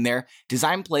 put him in there,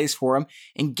 design plays for him,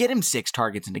 and get him 6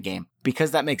 targets in a game.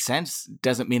 Because that makes sense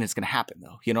doesn't mean it's going to happen,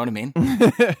 though. You know what I mean?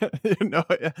 No,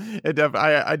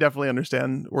 I definitely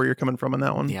understand where you're coming from on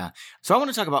that one. Yeah. So I want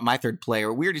to talk about my third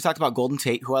player. We already talked about Golden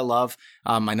Tate, who I love.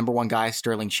 My number 1 guy,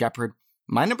 Sterling Shepard.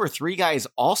 My number 3 guy is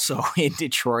also in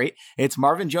Detroit. It's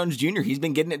Marvin Jones Jr. He's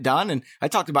been getting it done. And I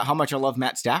talked about how much I love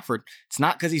Matt Stafford. It's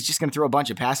not because he's just going to throw a bunch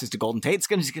of passes to Golden Tate. It's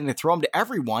just going to throw them to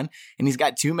everyone. And he's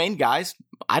got 2 main guys.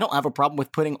 I don't have a problem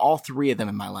with putting all 3 of them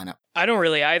in my lineup. I don't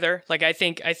really either. I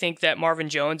think that Marvin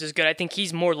Jones is good. I think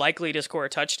he's more likely to score a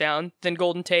touchdown than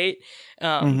Golden Tate.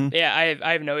 Yeah,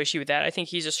 I have no issue with that. I think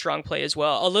he's a strong play as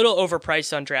well. A little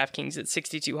overpriced on DraftKings at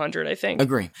 6,200, I think.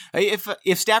 Agree.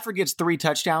 If Stafford gets 3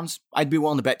 touchdowns, I'd be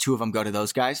willing to bet 2 of them go to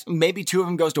those guys. Maybe 2 of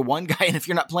them goes to one guy, and if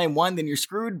you're not playing one, then you're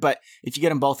screwed. But if you get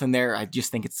them both in there, I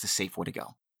just think it's the safe way to go.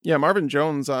 Yeah, Marvin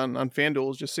Jones on FanDuel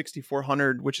is just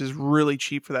 6,400, which is really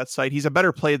cheap for that site. He's a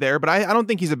better play there, but I don't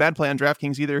think he's a bad play on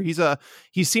DraftKings either.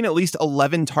 He's seen at least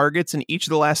 11 targets in each of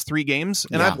the last 3 games,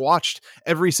 and I've watched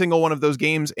every single one of those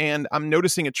games, and I'm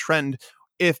noticing a trend.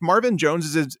 If Marvin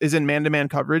Jones is in man-to-man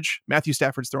coverage, Matthew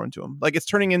Stafford's throwing to him. It's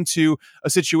turning into a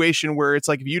situation where it's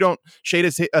if you don't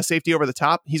shade a safety over the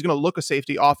top, he's going to look a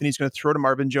safety off and he's going to throw to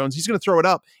Marvin Jones. He's going to throw it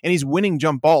up, and he's winning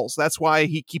jump balls. That's why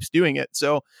he keeps doing it.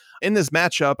 So in this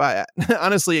matchup,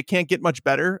 honestly, it can't get much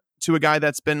better to a guy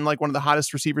that's been one of the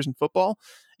hottest receivers in football.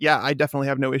 Yeah, I definitely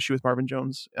have no issue with Marvin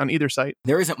Jones on either site.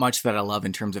 There isn't much that I love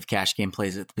in terms of cash game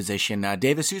plays at the position.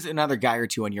 Davis, who's another guy or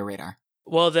 2 on your radar?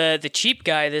 Well, the cheap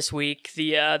guy this week,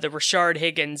 the Rashard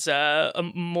Higgins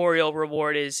memorial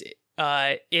reward is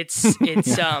it's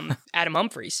Adam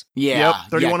Humphries. Yeah,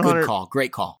 3,100. Good call,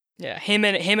 great call. Yeah, him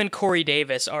and Corey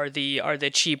Davis are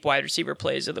the cheap wide receiver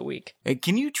plays of the week.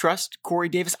 Can you trust Corey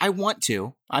Davis? I want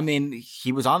to. I mean,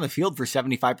 he was on the field for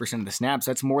 75% of the snaps.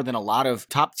 That's more than a lot of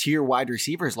top-tier wide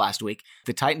receivers last week.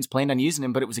 The Titans planned on using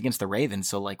him, but it was against the Ravens,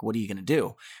 so, what are you going to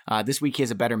do? This week he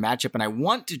has a better matchup, and I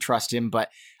want to trust him, but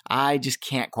I just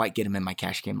can't quite get him in my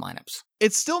cash game lineups.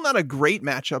 It's still not a great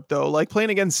matchup, though. Playing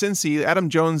against Cincy, Adam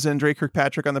Jones and Drake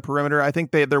Kirkpatrick on the perimeter, I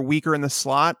think they're weaker in the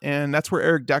slot, and that's where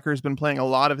Eric Decker has been playing a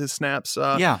lot of his snaps.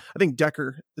 I think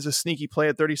Decker is a sneaky play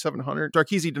at 3,700.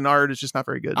 Darqueze Dennard is just not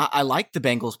very good. I like the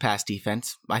Bengals' pass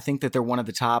defense. I think that they're one of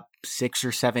the top 6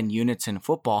 or 7 units in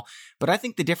football, but I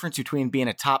think the difference between being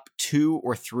a top 2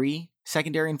 or 3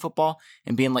 secondary in football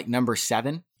and being number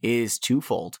 7 is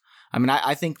twofold. I mean,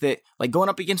 I think that going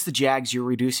up against the Jags, you're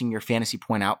reducing your fantasy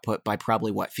point output by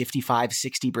probably 55,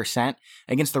 60%.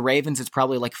 Against the Ravens, it's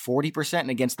probably 40%. And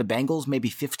against the Bengals, maybe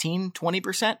 15,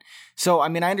 20%. So, I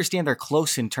mean, I understand they're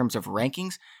close in terms of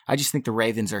rankings. I just think the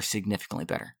Ravens are significantly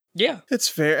better. Yeah, it's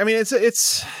fair. I mean,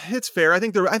 it's fair. I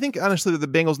think honestly the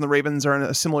Bengals and the Ravens are in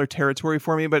a similar territory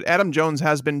for me, but Adam Jones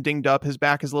has been dinged up. His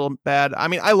back is a little bad. I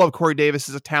mean, I love Corey Davis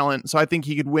as a talent, so I think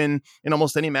he could win in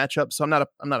almost any matchup. So I'm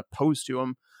not opposed to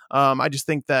him. I just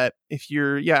think that if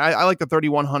I like the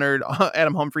 3,100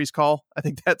 Adam Humphries call. I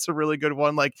think that's a really good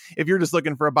one. If you're just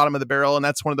looking for a bottom of the barrel, and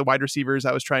that's one of the wide receivers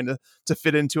I was trying to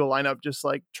fit into a lineup, just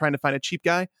trying to find a cheap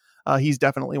guy. He's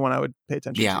definitely one I would pay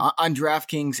attention to. Yeah, on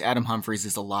DraftKings, Adam Humphries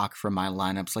is a lock for my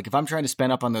lineups. If I'm trying to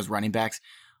spend up on those running backs,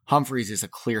 Humphries is a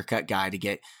clear-cut guy to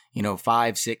get,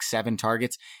 5, 6, 7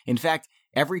 targets. In fact,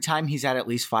 every time he's had at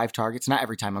least 5 targets, not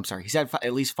every time, I'm sorry, he's had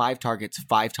at least 5 targets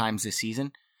 5 times this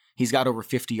season. He's got over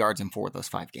 50 yards in 4 of those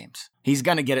 5 games. He's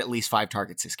going to get at least 5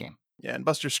 targets this game. Yeah, and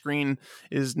Buster Screen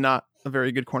is not a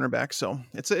very good cornerback, so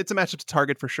it's a matchup to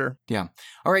target for sure. Yeah.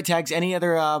 All right, Tags, any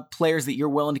other players that you're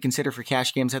willing to consider for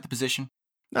cash games at the position?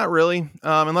 Not really.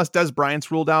 Unless Des Bryant's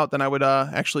ruled out, then I would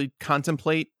actually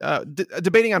contemplate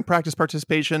debating on practice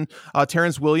participation.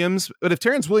 Terrence Williams, but if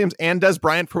Terrence Williams and Des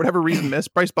Bryant for whatever reason miss,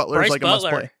 Bryce Butler is a must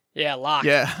play. Yeah, lock.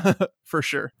 Yeah, for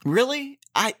sure. Really?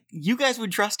 You guys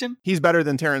would trust him? He's better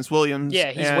than Terrence Williams.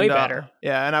 Yeah, he's way better.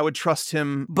 Yeah, and I would trust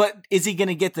him. But is he going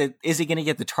to get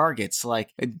the targets? Like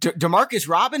Demarcus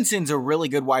Robinson's a really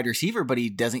good wide receiver, but he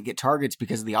doesn't get targets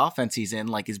because of the offense he's in.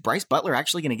 Like, is Bryce Butler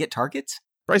actually going to get targets?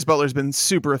 Bryce Butler's been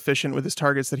super efficient with his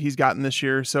targets that he's gotten this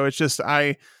year. So it's just,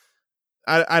 I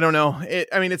don't know.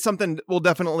 It's something we'll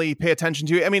definitely pay attention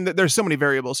to. I mean, there's so many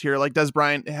variables here. Like, Des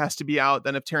Bryant has to be out.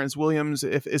 Then if Terrence Williams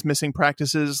is missing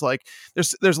practices, like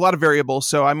there's a lot of variables.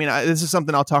 So, this is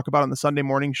something I'll talk about on the Sunday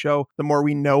morning show. The more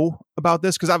we know about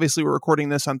this, because obviously we're recording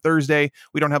this on Thursday.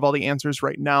 We don't have all the answers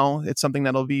right now. It's something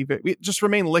that'll be, we just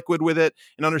remain liquid with it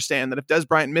and understand that if Des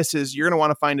Bryant misses, you're going to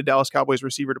want to find a Dallas Cowboys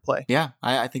receiver to play. Yeah,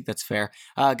 I think that's fair.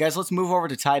 Guys, let's move over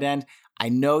to tight end. I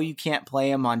know you can't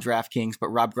play him on DraftKings, but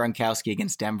Rob Gronkowski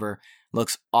against Denver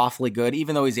looks awfully good,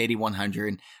 even though he's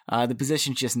 8,100. The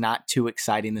position's just not too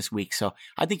exciting this week. So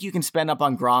I think you can spend up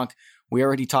on Gronk. We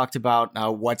already talked about,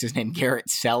 Garrett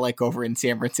Selleck over in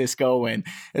San Francisco. And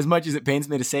as much as it pains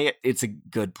me to say it, it's a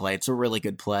good play. It's a really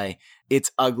good play. It's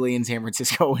ugly in San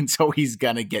Francisco, and so he's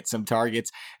going to get some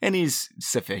targets, and he's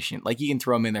sufficient. Like, you can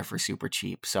throw him in there for super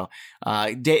cheap. So,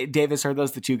 Davis, are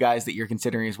those the two guys that you're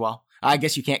considering as well? I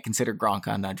guess you can't consider Gronk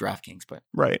on DraftKings, but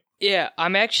right. Yeah,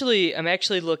 I'm actually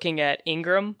looking at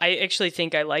Ingram. I actually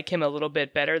think I like him a little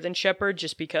bit better than Shepard,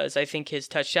 just because I think his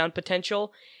touchdown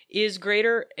potential is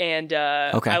greater, and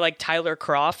I like Tyler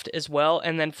Kroft as well.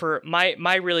 And then for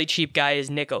my really cheap guy is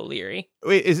Nick O'Leary.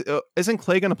 Wait, isn't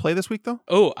Clay going to play this week though?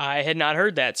 Oh, I had not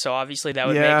heard that. So obviously that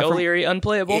would make O'Leary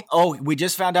unplayable. We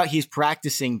just found out he's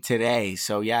practicing today.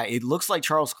 So yeah, it looks like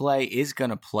Charles Clay is going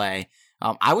to play.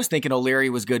 I was thinking O'Leary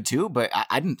was good too, but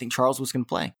I didn't think Charles was going to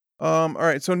play. All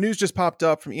right. So news just popped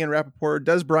up from Ian Rappaport.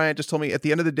 Des Bryant just told me at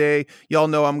the end of the day, y'all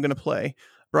know I'm going to play.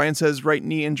 Brian says right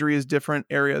knee injury is different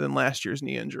area than last year's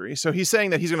knee injury. So he's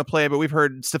saying that he's going to play, but we've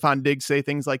heard Stephon Diggs say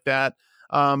things like that.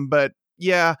 But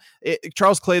yeah,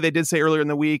 Charles Clay, they did say earlier in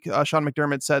the week, Sean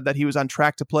McDermott said that he was on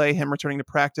track to play. Him returning to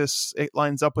practice, it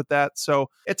lines up with that. So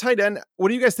at tight end, what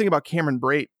do you guys think about Cameron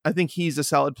Brate? I think he's a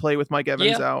solid play with Mike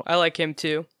Evans out. I like him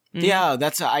too. Mm-hmm. Yeah,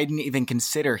 I didn't even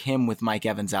consider him with Mike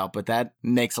Evans out, but that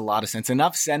makes a lot of sense.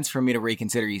 Enough sense for me to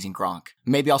reconsider using Gronk.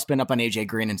 Maybe I'll spin up on AJ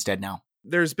Green instead now.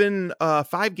 There's been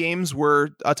 5 games where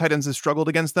tight ends have struggled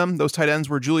against them. Those tight ends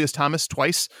were Julius Thomas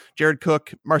twice, Jared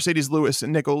Cook, Mercedes Lewis,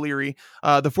 and Nick O'Leary.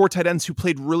 The 4 tight ends who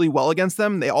played really well against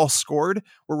them, they all scored,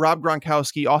 were Rob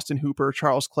Gronkowski, Austin Hooper,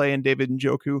 Charles Clay, and David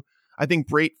Njoku. I think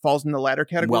Brate falls in the latter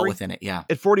category. Well within it, yeah.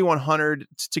 At 4,100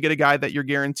 to get a guy that you're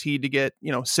guaranteed to get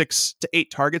 6 to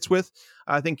 8 targets with.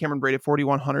 I think Cameron Brate at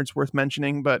 4,100 is worth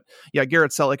mentioning. But yeah,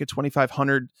 Garrett Selleck at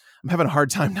 2,500. I'm having a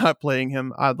hard time not playing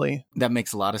him, oddly. That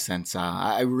makes a lot of sense.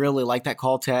 I really like that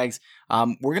call tags.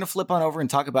 We're going to flip on over and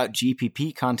talk about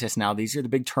GPP contests now. These are the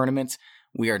big tournaments.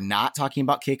 We are not talking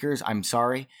about kickers. I'm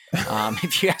sorry.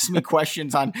 If you ask me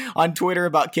questions on Twitter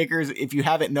about kickers, if you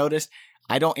haven't noticed,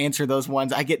 I don't answer those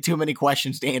ones. I get too many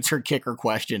questions to answer kicker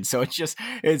questions. So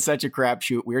it's such a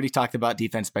crapshoot. We already talked about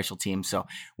defense, special teams. So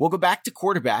we'll go back to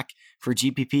quarterback for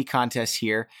GPP contests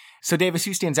here. So Davis,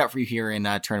 who stands out for you here in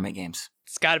tournament games?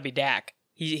 It's got to be Dak.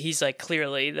 He's like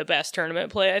clearly the best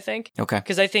tournament play, I think. Okay.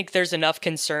 Because I think there's enough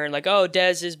concern, like, oh,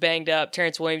 Dez is banged up,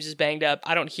 Terrence Williams is banged up.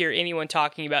 I don't hear anyone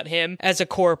talking about him as a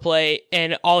core play,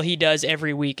 and all he does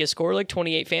every week is score like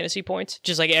 28 fantasy points,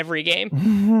 just like every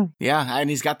game. Yeah, and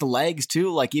he's got the legs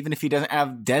too. Like, even if he doesn't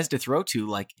have Dez to throw to,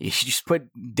 like, you just put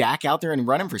Dak out there and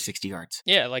run him for 60 yards.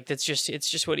 Yeah, like it's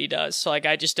just what he does. So like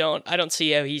I don't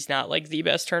see how he's not like the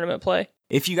best tournament play.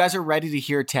 If you guys are ready to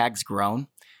hear tags grown,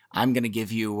 I'm going to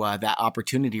give you that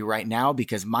opportunity right now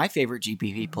because my favorite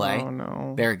GPP play,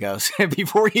 there it goes,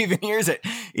 before he even hears it,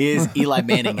 is Eli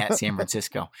Manning at San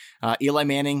Francisco. Eli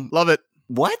Manning. Love it.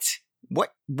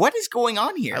 What is going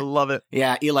on here? I love it.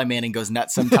 Yeah, Eli Manning goes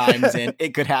nuts sometimes, and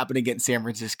it could happen against San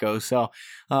Francisco. So,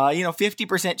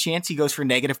 50% chance he goes for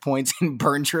negative points and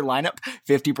burns your lineup.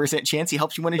 50% chance he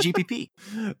helps you win a GPP.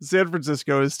 San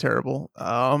Francisco is terrible.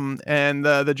 And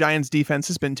the Giants defense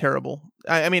has been terrible.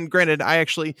 I mean, granted, I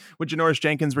actually, with Janoris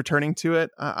Jenkins returning to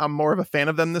it, I'm more of a fan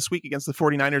of them this week against the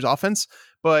 49ers offense,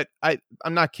 but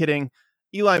I'm not kidding.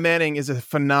 Eli Manning is a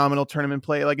phenomenal tournament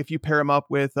play. Like if you pair him up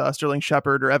with Sterling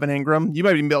Shepard or Evan Ingram, you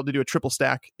might even be able to do a triple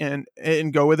stack and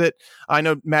go with it. I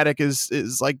know Mattek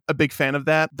is like a big fan of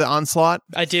that, the onslaught.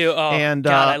 I do. Oh, and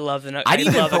God, I love the. I'd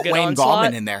even put Wayne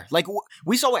onslaught. Gallman in there. Like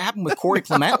we saw what happened with Corey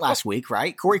Clement last week,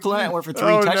 right? Corey Clement went for 3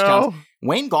 touchdowns. No.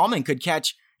 Wayne Gallman could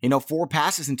catch 4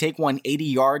 passes and take 180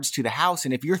 yards to the house.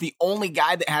 And if you're the only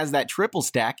guy that has that triple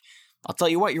stack, I'll tell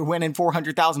you what, you're winning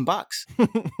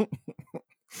 $400,000.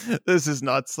 This is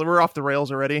nuts. We're off the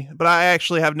rails already. But I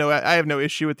actually have no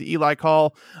issue with the Eli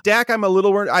call. Dak, I'm a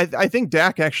little worried. I think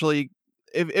Dak actually,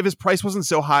 if his price wasn't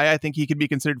so high, I think he could be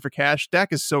considered for cash.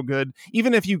 Dak is so good.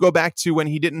 Even if you go back to when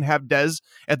he didn't have Dez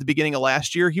at the beginning of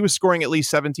last year, he was scoring at least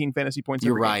 17 fantasy points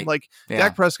every game. Like, yeah.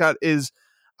 Dak Prescott is...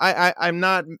 I'm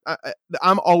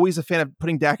always a fan of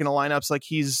putting Dak in the lineups. Like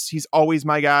he's always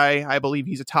my guy. I believe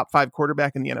he's a top 5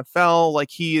 quarterback in the NFL. Like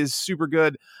he is super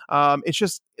good. It's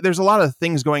just, there's a lot of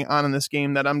things going on in this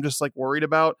game that I'm just like worried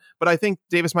about, but I think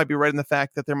Davis might be right in the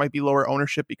fact that there might be lower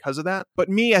ownership because of that. But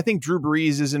I think Drew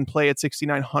Brees is in play at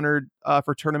 6,900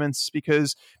 for tournaments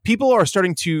because people are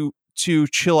starting to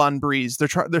chill on Brees.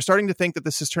 They're starting to think that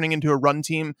this is turning into a run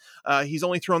team. He's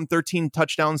only thrown 13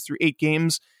 touchdowns through 8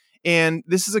 games. And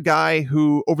this is a guy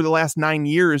who over the last 9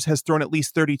 years has thrown at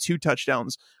least 32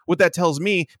 touchdowns. What that tells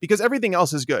me, because everything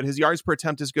else is good. His yards per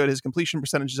attempt is good. His completion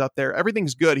percentage is up there.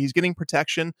 Everything's good. He's getting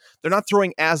protection. They're not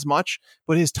throwing as much,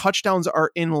 but his touchdowns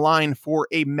are in line for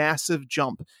a massive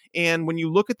jump. And when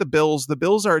you look at the Bills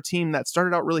are a team that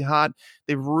started out really hot.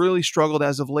 They've really struggled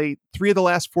as of late. 3 of the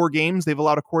last 4 games, they've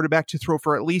allowed a quarterback to throw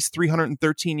for at least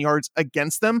 313 yards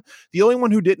against them. The only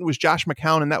one who didn't was Josh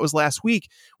McCown, and that was last week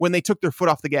when they took their foot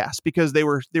off the gas because they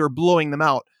were blowing them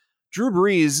out. Drew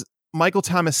Brees, Michael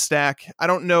Thomas stack, I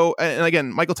don't know. And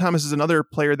again, Michael Thomas is another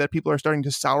player that people are starting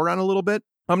to sour on a little bit.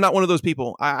 I'm not one of those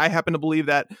people. I happen to believe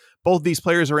that both these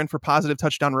players are in for positive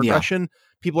touchdown regression. Yeah.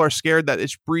 People are scared that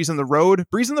it's Brees on the road.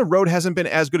 Brees on the road hasn't been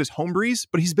as good as home Brees,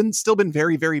 but he's still been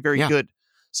very, very, very good.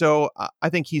 So I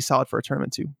think he's solid for a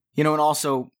tournament too. And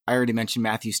also, I already mentioned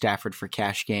Matthew Stafford for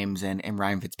cash games and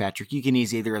Ryan Fitzpatrick. You can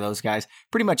use either of those guys.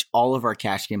 Pretty much all of our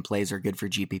cash game plays are good for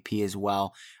GPP as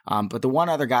well. But the one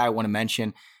other guy I want to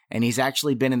mention, and he's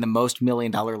actually been in the most $1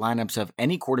 million lineups of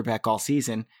any quarterback all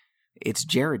season, it's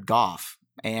Jared Goff.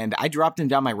 And I dropped him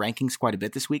down my rankings quite a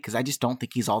bit this week because I just don't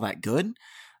think he's all that good.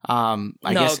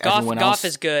 Goff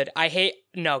is good.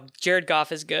 Jared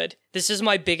Goff is good. This is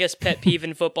my biggest pet peeve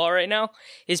in football right now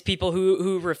is people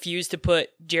who refuse to put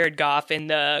Jared Goff in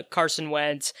the Carson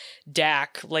Wentz,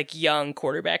 Dak, like young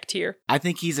quarterback tier. I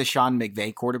think he's a Sean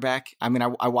McVay quarterback. I mean,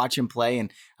 I watch him play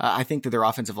and I think that their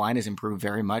offensive line has improved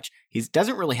very much. He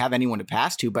doesn't really have anyone to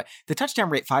pass to, but the touchdown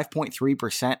rate,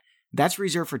 5.3%, that's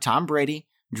reserved for Tom Brady,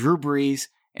 Drew Brees,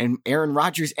 and Aaron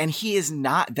Rodgers, and he is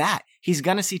not that. He's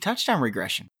going to see touchdown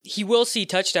regression. He will see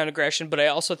touchdown regression, but I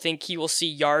also think he will see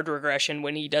yard regression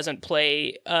when he doesn't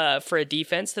play for a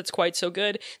defense that's quite so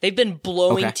good. They've been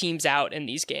blowing teams out in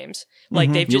these games.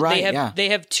 Like they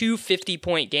have 2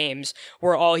 50-point games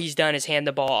where all he's done is hand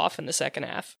the ball off in the second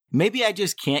half. Maybe I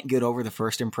just can't get over the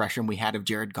first impression we had of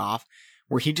Jared Goff,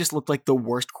 where he just looked like the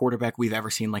worst quarterback we've ever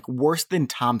seen, like worse than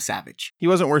Tom Savage. He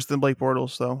wasn't worse than Blake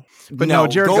Bortles, though. But no,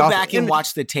 Jared Goff. Go back and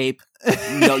watch the tape.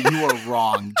 No, you are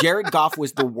wrong. Jared Goff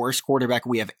was the worst quarterback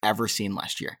we have ever seen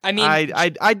last year. I mean,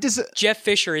 Jeff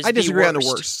Fisher is. I disagree on the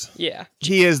worst. Yeah,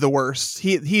 he is the worst.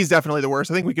 He's definitely the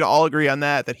worst. I think we could all agree on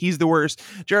that he's the worst.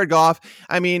 Jared Goff.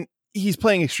 I mean, he's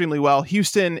playing extremely well.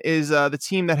 Houston is the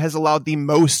team that has allowed the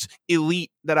most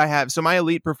elite that I have. So my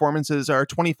elite performances are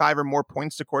 25 or more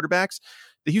points to quarterbacks.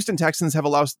 The Houston Texans have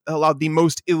allowed the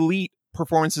most elite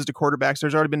performances to quarterbacks.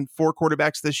 There's already been 4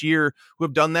 quarterbacks this year who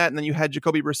have done that. And then you had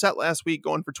Jacoby Brissett last week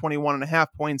going for 21.5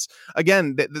 points.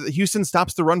 Again, the Houston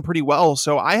stops the run pretty well.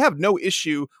 So I have no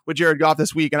issue with Jared Goff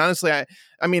this week. And honestly, I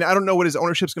mean, I don't know what his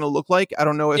ownership's going to look like. I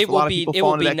don't know if a lot of people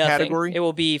fall into that category. It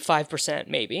will be 5%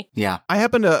 maybe. Yeah. I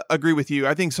happen to agree with you.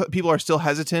 I think people are still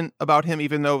hesitant about him,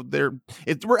 even though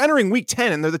we're entering week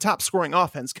 10 and they're the top scoring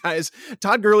offense, guys.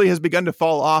 Todd Gurley has begun to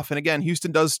fall off. And again,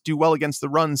 Houston does do well against the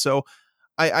run. So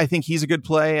I think he's a good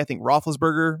play. I think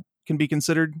Roethlisberger can be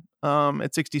considered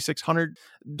at 6,600.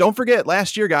 Don't forget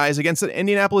last year, guys, against an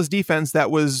Indianapolis defense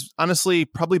that was honestly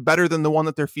probably better than the one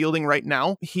that they're fielding right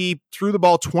now. He threw the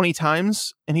ball 20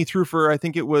 times and he threw for, I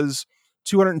think it was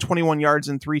 221 yards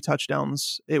and 3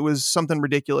 touchdowns. It was something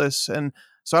ridiculous. And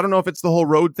so I don't know if it's the whole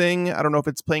road thing. I don't know if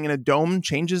it's playing in a dome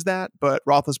changes that, but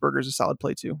Roethlisberger is a solid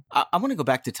play too. I want to go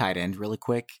back to tight end really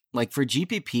quick. Like for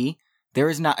GPP, there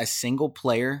is not a single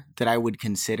player that I would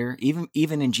consider, even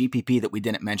in GPP, that we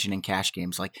didn't mention in cash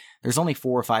games. Like there's only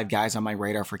 4 or 5 guys on my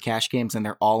radar for cash games, and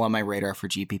they're all on my radar for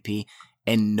GPP,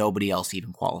 and nobody else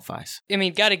even qualifies. I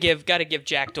mean, gotta give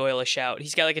Jack Doyle a shout.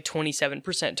 He's got like a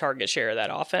 27% target share of that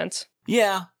offense.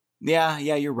 Yeah, Yeah,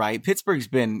 you're right. Pittsburgh's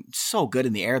been so good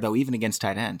in the air, though, even against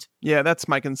tight ends. Yeah, that's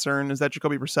my concern, is that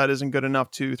Jacoby Brissett isn't good enough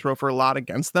to throw for a lot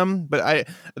against them. But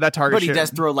that target But he share,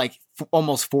 does throw like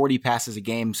almost 40 passes a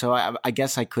game, so I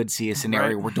guess I could see a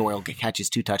scenario where Doyle catches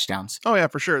 2 touchdowns. Oh, yeah,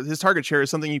 for sure. His target share is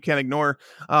something you can't ignore.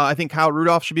 I think Kyle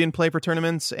Rudolph should be in play for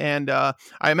tournaments, and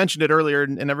I mentioned it earlier,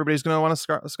 and everybody's going to want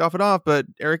to scoff it off, but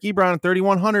Eric Ebron at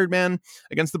 3,100, man,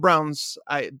 against the Browns.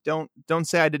 I don't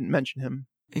say I didn't mention him.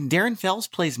 And Darren Fells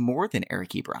plays more than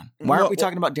Eric Ebron. Why aren't we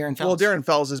talking about Darren Fells? Well, Darren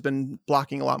Fells has been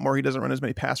blocking a lot more. He doesn't run as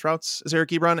many pass routes as Eric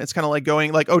Ebron. It's kind of like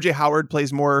going, like OJ Howard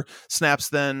plays more snaps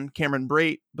than Cameron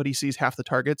Brate, but he sees half the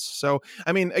targets. So,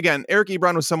 I mean, again, Eric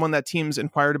Ebron was someone that teams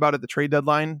inquired about at the trade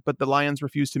deadline, but the Lions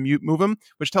refused to move him,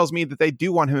 which tells me that they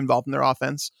do want him involved in their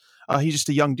offense. He's just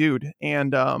a young dude.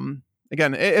 And,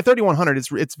 again, at 3,100,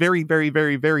 it's very, very,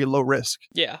 very, very low risk.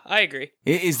 Yeah, I agree.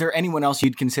 Is there anyone else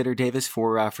you'd consider, Davis,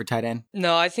 for tight end?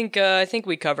 No, I think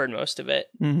we covered most of it.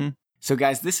 Mm-hmm. So,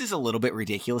 guys, this is a little bit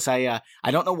ridiculous. I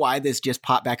don't know why this just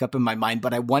popped back up in my mind,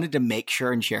 but I wanted to make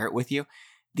sure and share it with you.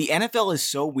 The NFL is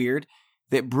so weird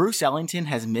that Bruce Ellington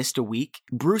has missed a week.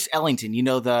 Bruce Ellington,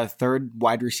 the third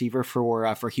wide receiver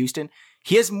for Houston,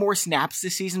 he has more snaps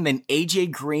this season than AJ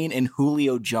Green and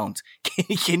Julio Jones.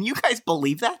 Can you guys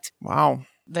believe that? Wow.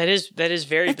 That is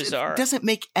very bizarre. It doesn't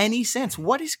make any sense.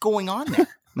 What is going on there?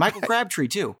 Michael Crabtree,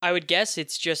 too. I would guess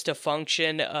it's just a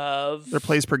function of their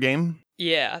plays per game.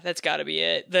 Yeah, that's got to be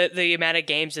it. The amount of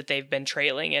games that they've been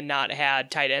trailing and not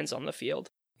had tight ends on the field.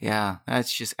 Yeah,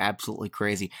 that's just absolutely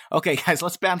crazy. Okay, guys,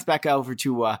 let's bounce back over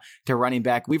to running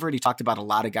back. We've already talked about a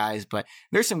lot of guys, but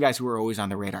there's some guys who are always on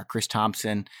the radar. Chris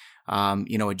Thompson, a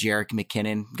Jerick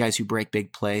McKinnon, guys who break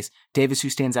big plays. Davis,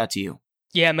 who stands out to you?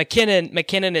 Yeah,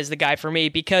 McKinnon is the guy for me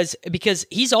because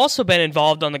he's also been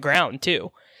involved on the ground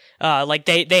too.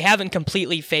 They haven't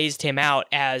completely phased him out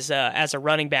as a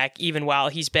running back, even while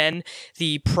he's been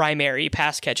the primary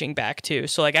pass catching back too.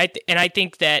 So I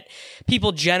think that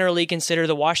people generally consider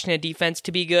the Washington defense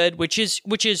to be good, which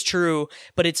is true,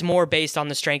 but it's more based on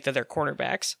the strength of their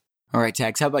cornerbacks. All right,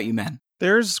 Tags, how about you, man?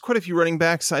 There's quite a few running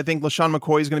backs. I think LaShawn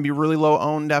McCoy is going to be really low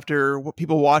owned after what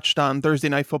people watched on Thursday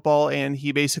Night Football, and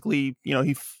he basically,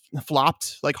 he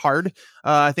flopped like hard.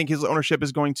 I think his ownership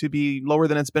is going to be lower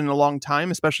than it's been in a long time,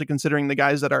 especially considering the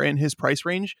guys that are in his price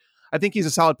range. I think he's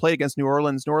a solid play against New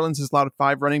Orleans. New Orleans has allowed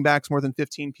 5 running backs more than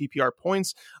 15 PPR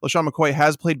points. LaShawn McCoy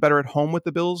has played better at home with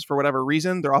the Bills for whatever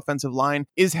reason. Their offensive line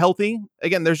is healthy.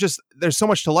 Again, there's so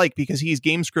much to like because he's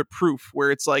game script proof,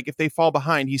 where it's like if they fall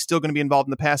behind, he's still going to be involved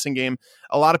in the passing game.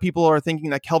 A lot of people are thinking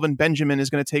that Kelvin Benjamin is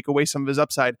going to take away some of his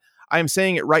upside. I am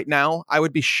saying it right now. I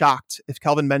would be shocked if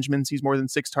Kelvin Benjamin sees more than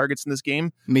 6 targets in this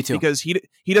game. Me too. Because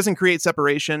he doesn't create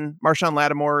separation. Marshawn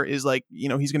Lattimore is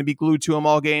he's going to be glued to him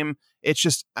all game. It's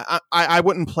just, I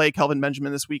wouldn't play Kelvin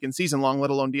Benjamin this week in season long,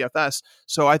 let alone DFS.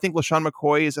 So I think LaShawn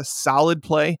McCoy is a solid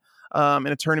play in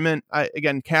a tournament.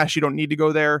 Again, cash, you don't need to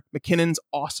go there. McKinnon's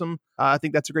awesome. I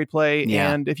think that's a great play.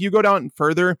 Yeah. And if you go down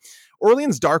further,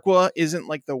 Orleans Darkwa isn't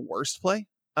the worst play.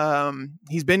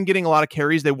 He's been getting a lot of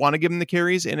carries. They want to give him the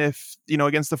carries. And if,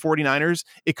 against the 49ers,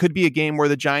 it could be a game where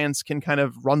the Giants can kind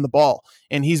of run the ball.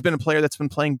 And he's been a player that's been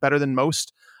playing better than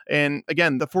most. And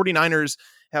again, the 49ers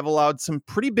have allowed some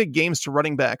pretty big games to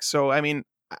running backs. So, I mean,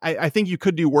 I think you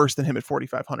could do worse than him at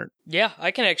 4,500. Yeah,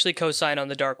 I can actually co-sign on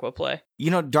the Darkwa play.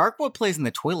 Darkwa plays in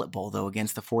the toilet bowl, though,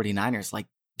 against the 49ers.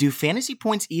 Do fantasy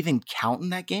points even count in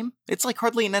that game? It's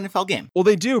hardly an NFL game. Well,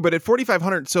 they do, but at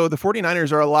 4,500, so the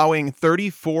 49ers are allowing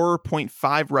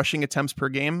 34.5 rushing attempts per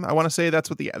game. I want to say that's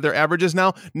what their average is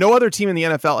now. No other team in the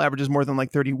NFL averages more than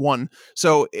 31.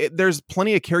 So there's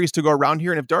plenty of carries to go around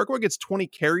here. And if Darkwa gets 20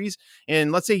 carries,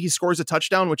 and let's say he scores a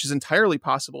touchdown, which is entirely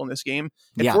possible in this game,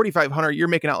 at 4,500, you're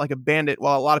making out like a bandit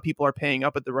while a lot of people are paying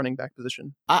up at the running back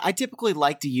position. I typically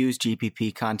like to use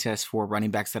GPP contests for running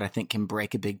backs that I think can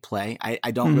break a big play. I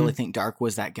don't really think Dark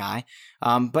was that guy.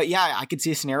 But yeah, I could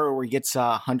see a scenario where he gets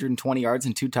 120 yards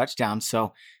and 2 touchdowns.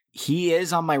 So he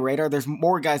is on my radar. There's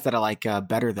more guys that I like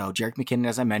better, though. Jerick McKinnon,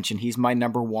 as I mentioned, he's my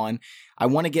number 1. I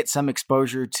want to get some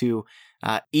exposure to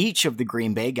each of the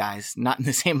Green Bay guys, not in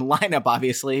the same lineup,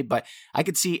 obviously, but I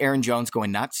could see Aaron Jones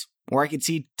going nuts, or I could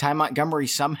see Ty Montgomery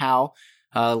somehow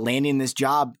landing this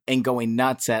job and going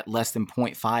nuts at less than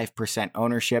 0.5%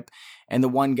 ownership. And the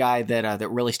one guy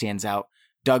that really stands out,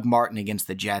 Doug Martin against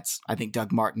the Jets. I think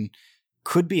Doug Martin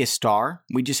could be a star.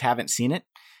 We just haven't seen it.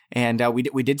 And we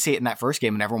did see it in that first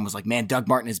game, and everyone was like, man, Doug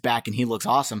Martin is back and he looks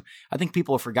awesome. I think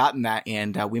people have forgotten that,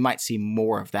 and we might see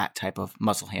more of that type of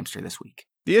muscle hamster this week.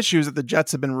 The issue is that the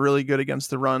Jets have been really good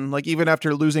against the run. Like even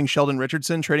after losing Sheldon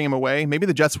Richardson, trading him away, maybe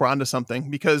the Jets were onto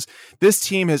something because this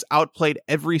team has outplayed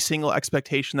every single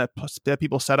expectation that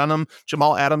people set on them.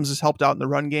 Jamal Adams has helped out in the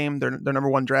run game. Their number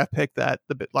one draft pick that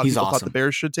a lot of people thought the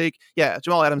Bears should take. Yeah,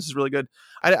 Jamal Adams is really good.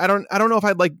 I don't know if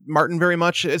I'd like Martin very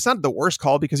much. It's not the worst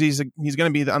call because he's going to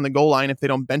be on the goal line if they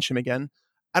don't bench him again.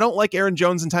 I don't like Aaron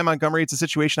Jones and Ty Montgomery. It's a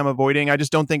situation I'm avoiding. I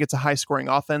just don't think it's a high-scoring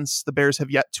offense. The Bears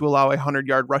have yet to allow a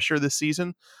 100-yard rusher this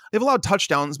season. They've allowed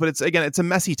touchdowns, but it's a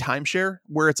messy timeshare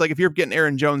where it's like if you're getting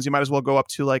Aaron Jones, you might as well go up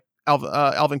to like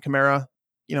Alvin Kamara.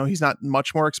 You know, he's not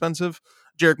much more expensive.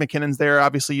 Jerick McKinnon's there.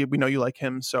 Obviously, we know you like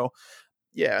him. So,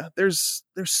 yeah, there's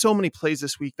so many plays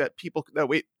this week that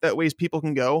ways people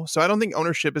can go. So I don't think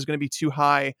ownership is going to be too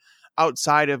high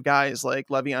outside of guys like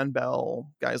Le'Veon Bell,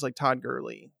 guys like Todd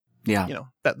Gurley. Yeah. You know,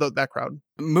 that crowd.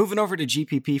 Moving over to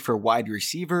GPP for wide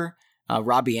receiver,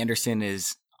 Robbie Anderson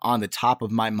is on the top of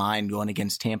my mind going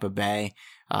against Tampa Bay.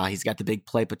 He's got the big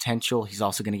play potential. He's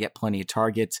also going to get plenty of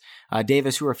targets.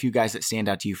 Davis, who are a few guys that stand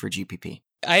out to you for GPP?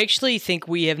 I actually think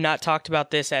we have not talked about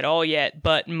this at all yet,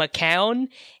 but McCown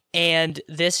and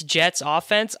this Jets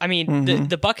offense, I mean,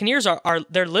 the Buccaneers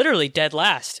they're literally dead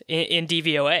last in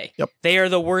DVOA. Yep. They are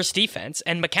the worst defense.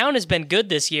 And McCown has been good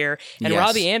this year. And yes.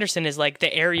 Robbie Anderson is like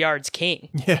the air yards king.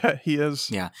 Yeah, he is.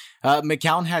 Yeah.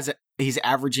 McCown he's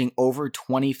averaging over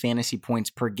 20 fantasy points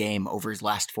per game over his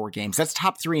last 4 games. That's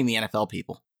top 3 in the NFL,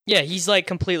 people. Yeah, he's like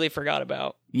completely forgot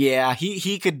about. Yeah,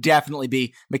 he could definitely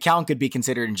be. McCown could be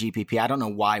considered in GPP. I don't know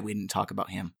why we didn't talk about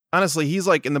him. Honestly, he's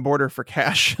like in the border for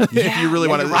cash. If you really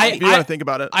want to think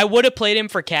about it, I would have played him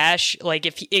for cash. Like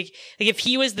if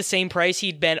he was the same price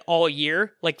he'd been all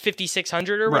year, like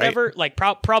 5,600 or whatever, like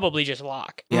probably just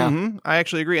lock. Yeah, I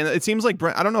actually agree. And it seems like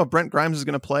I don't know if Brent Grimes is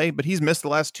going to play, but he's missed the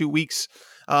last 2 weeks.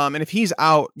 And if he's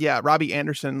out, yeah, Robbie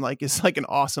Anderson is like an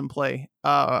awesome play.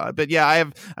 But yeah, I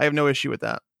have no issue with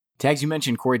that. Tags, you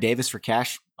mentioned Corey Davis for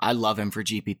cash. I love him for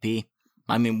GPP.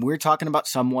 I mean, we're talking about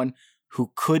someone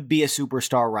who could be a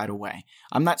superstar right away.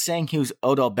 I'm not saying he was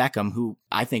Odell Beckham, who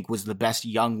I think was the best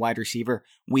young wide receiver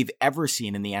we've ever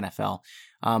seen in the NFL.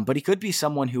 But he could be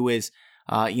someone who is,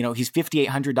 he's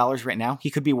 $5,800 right now.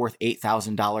 He could be worth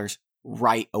 $8,000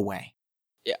 right away.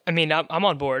 Yeah, I mean, I'm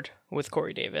on board with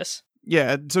Corey Davis.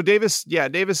 Yeah, so Davis,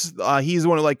 he's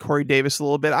one of like Corey Davis a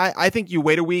little bit. I think you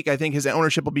wait a week. I think his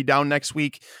ownership will be down next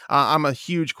week. I'm a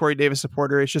huge Corey Davis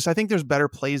supporter. It's just I think there's better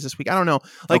plays this week. I don't know,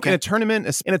 like in a tournament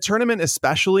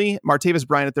especially, Martavis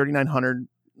Bryant at 3,900.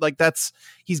 Like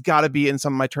he's got to be in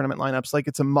some of my tournament lineups. Like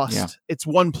it's a must. Yeah. It's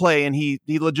one play and he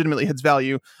legitimately hits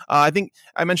value. I think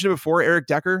I mentioned it before. Eric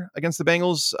Decker against the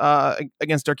Bengals,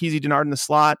 against Darkeezy Denard in the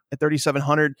slot at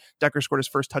 3,700. Decker scored his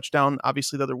first touchdown,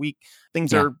 obviously the other week.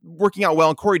 Things are working out well.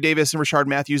 And Corey Davis and Rashard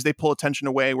Matthews, they pull attention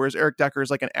away, whereas Eric Decker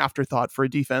is like an afterthought for a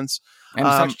defense. And a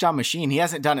touchdown machine. He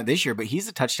hasn't done it this year, but he's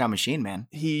a touchdown machine, man.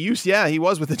 He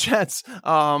was with the Jets.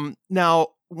 Now,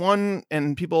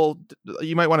 and people,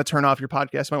 you might want to turn off your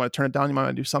podcast. You might want to turn it down. You might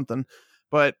want to do something.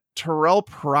 But Terrell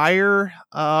Pryor,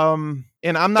 and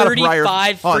I'm not a Pryor.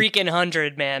 35 freaking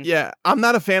 100, man. Yeah, I'm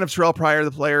not a fan of Terrell Pryor,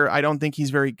 the player. I don't think he's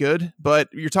very good. But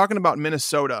you're talking about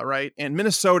Minnesota, right? And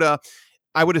Minnesota,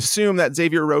 I would assume that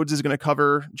Xavier Rhodes is going to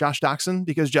cover Josh Doxson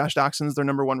because Josh Doxson's their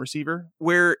number 1 receiver,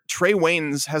 where Trey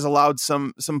Waynes has allowed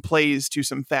some plays to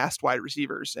some fast wide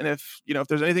receivers. And if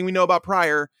there's anything we know about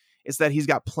Pryor, it's that he's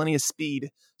got plenty of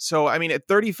speed. So, I mean, at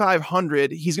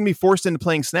 3,500, he's going to be forced into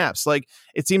playing snaps. Like,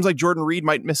 it seems like Jordan Reed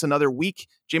might miss another week.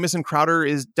 Jamison Crowder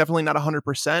is definitely not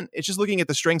 100%. It's just looking at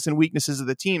the strengths and weaknesses of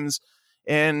the teams.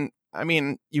 And, I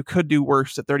mean, you could do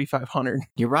worse at 3,500.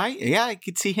 You're right. Yeah, I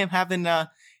could see him having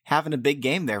a big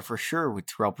game there for sure with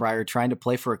Terrell Pryor trying to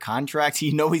play for a contract.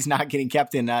 He's not getting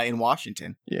kept in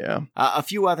Washington. Yeah. A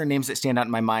few other names that stand out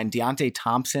in my mind. Deontay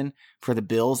Thompson for the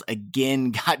Bills, again,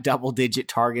 got double-digit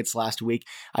targets last week.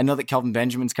 I know that Kelvin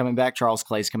Benjamin's coming back, Charles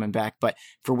Clay's coming back, but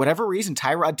for whatever reason,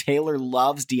 Tyrod Taylor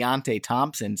loves Deontay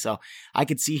Thompson, so I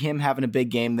could see him having a big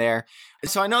game there.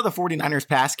 So I know the 49ers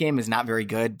pass game is not very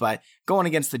good, but going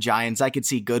against the Giants, I could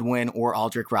see Goodwin or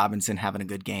Aldrick Robinson having a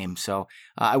good game, so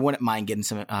I wouldn't mind getting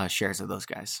some shares of those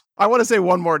guys. I want to say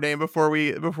one more name before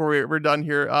we're done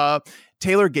here.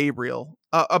 Taylor Gabriel.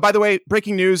 By the way,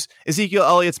 breaking news: Ezekiel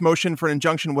Elliott's motion for an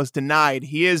injunction was denied.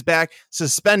 He is back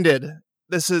suspended.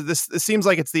 This seems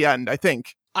like it's the end, I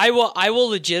think. I will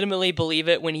legitimately believe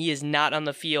it when he is not on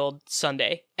the field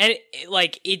Sunday. And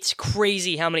it's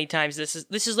crazy how many times this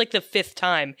is like the 5th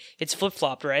time it's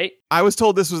flip-flopped, right? I was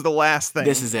told this was the last thing.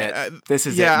 This is it.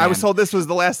 Yeah, I was told this was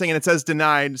the last thing and it says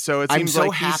denied, so it seems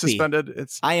like he's suspended.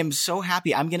 I am so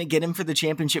happy. I'm going to get him for the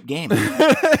championship game.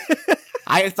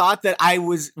 I thought that I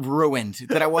was ruined,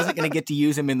 that I wasn't going to get to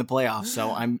use him in the playoffs.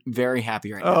 So I'm very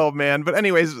happy right now. Oh, man. But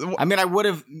anyways. I mean, I would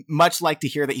have much liked to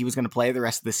hear that he was going to play the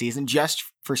rest of the season just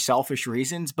for selfish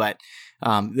reasons, but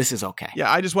this is okay.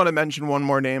 Yeah, I just want to mention one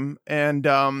more name, and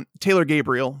Taylor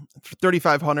Gabriel,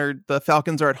 3,500. The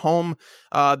Falcons are at home.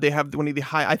 They have one of the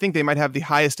I think they might have the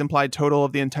highest implied total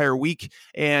of the entire week,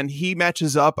 and he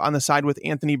matches up on the side with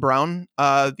Anthony Brown,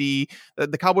 the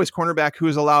Cowboys cornerback who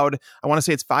has allowed, I want to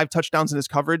say it's 5 touchdowns in his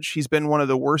coverage. He's been one of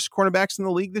the worst cornerbacks in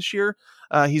the league this year.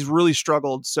 He's really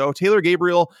struggled. So Taylor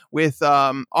Gabriel with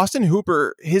Austin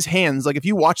Hooper, his hands, like if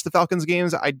you watch the Falcons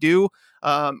games, I do.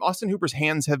 Austin Hooper's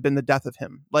hands have been the death of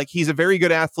him. Like he's a very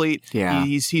good athlete. Yeah.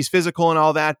 He's physical and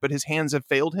all that, but his hands have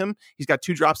failed him. He's got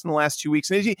 2 drops in the last 2 weeks.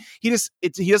 And he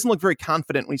doesn't look very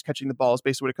confident when he's catching the ball is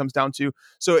basically what it comes down to.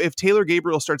 So if Taylor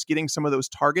Gabriel starts getting some of those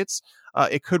targets,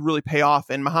 it could really pay off.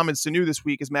 And Mohamed Sanu this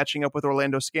week is matching up with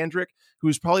Orlando Scandrick,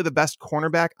 who's probably the best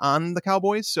cornerback on the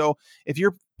Cowboys. So if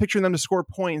you're picturing them to score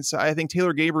points, I think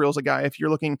Taylor Gabriel's a guy. If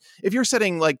you're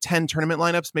setting like 10 tournament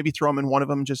lineups, maybe throw him in one of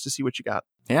them just to see what you got.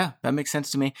 Yeah, that makes sense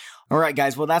to me. All right,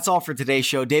 guys. Well, that's all for today's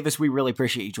show. Davis, we really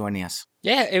appreciate you joining us.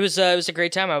 Yeah, it was a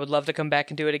great time. I would love to come back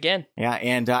and do it again. Yeah,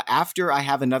 and after I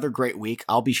have another great week,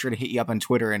 I'll be sure to hit you up on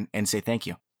Twitter and say thank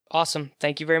you. Awesome.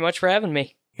 Thank you very much for having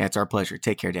me. Yeah, it's our pleasure.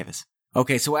 Take care, Davis.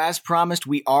 Okay, so as promised,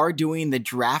 we are doing the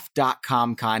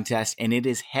draft.com contest, and it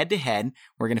is head-to-head.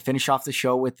 We're going to finish off the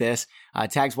show with this.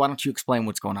 Tags, why don't you explain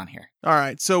what's going on here? All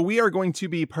right, so we are going to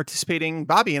be participating,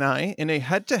 Bobby and I, in a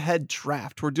head-to-head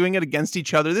draft. We're doing it against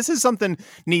each other. This is something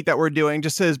neat that we're doing,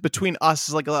 just as between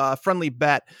us, like a friendly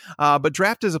bet. But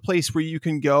draft is a place where you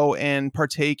can go and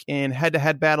partake in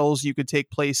head-to-head battles. You could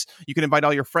invite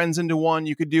all your friends into one.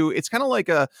 It's kind of like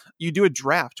you do a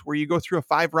draft where you go through a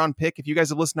 5-round pick. If you guys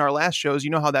have listened to our last shows,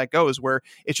 you know how that goes, where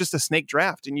it's just a snake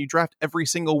draft and you draft every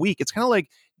single week. It's kind of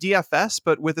like DFS,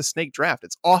 but with a snake draft.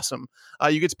 It's awesome.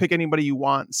 You get to pick anybody you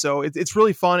want. So it's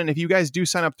really fun. And if you guys do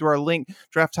sign up through our link,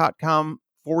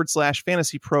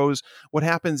 draft.com/fantasy pros, what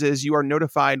happens is you are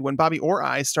notified when Bobby or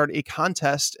I start a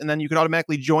contest, and then you can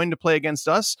automatically join to play against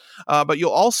us. But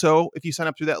you'll also, if you sign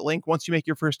up through that link, once you make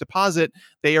your first deposit,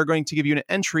 they are going to give you an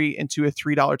entry into a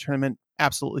 $3 tournament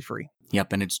absolutely free.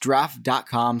 Yep, and it's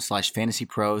draft.com/fantasy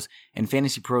pros, and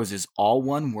fantasy pros is all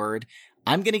one word.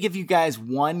 I'm going to give you guys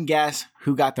one guess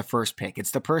who got the first pick.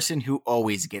 It's the person who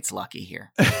always gets lucky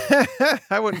here.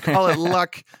 I wouldn't call it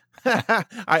luck. But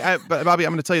Bobby,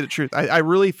 I'm going to tell you the truth. I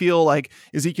really feel like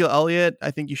Ezekiel Elliott,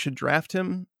 I think you should draft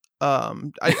him. A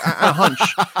hunch.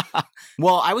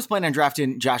 Well, I was planning on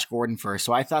drafting Josh Gordon first,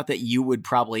 so I thought that you would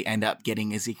probably end up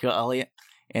getting Ezekiel Elliott.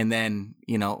 And then,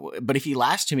 but if he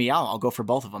lasts to me, I'll go for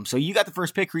both of them. So you got the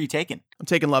first pick. Who are you taking? I'm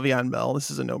taking Le'Veon Bell. This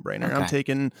is a no-brainer. Okay. I'm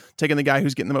taking the guy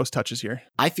who's getting the most touches here.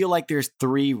 I feel like there's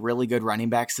 3 really good running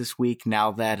backs this week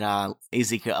now that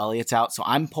Ezekiel Elliott's out. So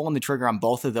I'm pulling the trigger on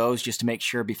both of those just to make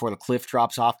sure before the cliff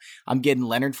drops off. I'm getting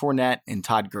Leonard Fournette and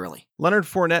Todd Gurley. Leonard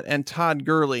Fournette and Todd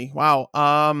Gurley. Wow.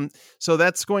 So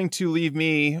that's going to leave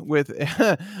me with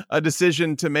a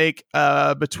decision to make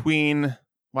between...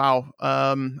 Wow.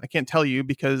 I can't tell you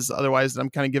because otherwise I'm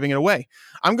kind of giving it away.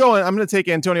 I'm going to take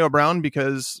Antonio Brown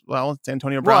because, well, it's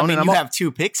Antonio Brown. Well, I mean, you have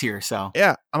 2 picks here, so.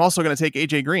 Yeah. I'm also going to take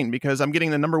AJ Green because I'm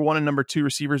getting the number 1 and number 2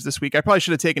 receivers this week. I probably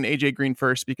should have taken AJ Green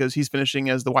first because he's finishing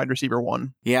as the wide receiver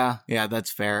 1. Yeah,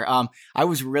 that's fair. I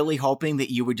was really hoping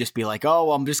that you would just be like, oh,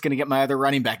 well, I'm just going to get my other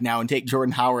running back now and take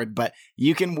Jordan Howard, but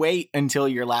you can wait until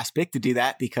your last pick to do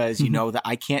that because you know that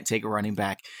I can't take a running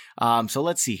back. So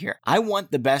let's see here. I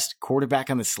want the best quarterback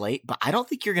on the slate, but I don't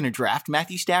think you're going to draft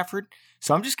Matthew Stafford.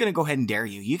 So I'm just going to go ahead and dare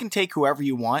you. You can take whoever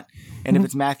you want. And if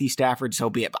it's Matthew Stafford, so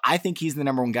be it. But I think he's the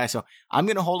number 1 guy. So I'm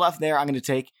going to hold off there. I'm going to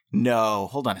take, no,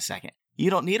 hold on a second.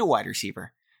 You don't need a wide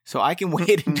receiver. So I can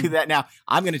wait and do that now.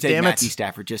 I'm going to take Matthew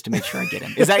Stafford just to make sure I get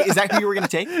him. Is that who you were going to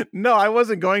take? No, I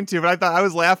wasn't going to, but I thought I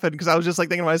was laughing because I was just like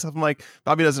thinking to myself, I'm like,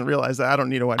 Bobby doesn't realize that I don't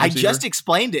need a wide receiver. I just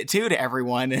explained it too to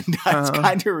everyone, and that's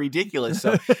kind of ridiculous.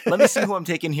 So let me see who I'm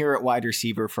taking here at wide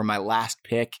receiver for my last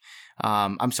pick.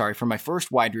 For my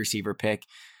first wide receiver pick.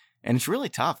 And it's really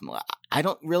tough. I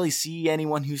don't really see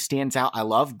anyone who stands out. I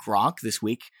love Gronk this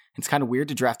week. It's kind of weird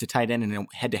to draft a tight end in a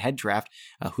head-to-head draft.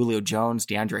 Julio Jones,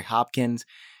 DeAndre Hopkins,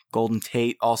 Golden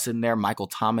Tate all sitting there. Michael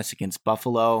Thomas against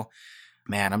Buffalo.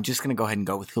 Man, I'm just going to go ahead and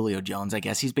go with Julio Jones, I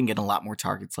guess. He's been getting a lot more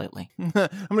targets lately. I'm going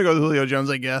to go with Julio Jones,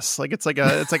 I guess. It's like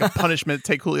a punishment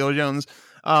to take Julio Jones.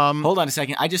 Hold on a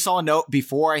second. I just saw a note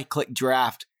before I clicked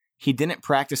draft. He didn't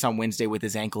practice on Wednesday with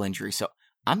his ankle injury. So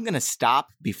I'm going to stop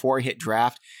before I hit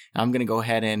draft. I'm going to go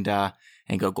ahead and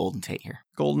go Golden Tate here.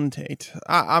 Golden Tate.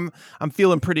 I'm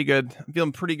feeling pretty good. I'm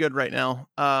feeling pretty good right now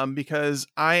because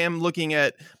I am looking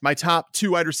at my top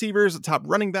 2 wide receivers, the top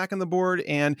running back on the board.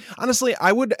 And honestly,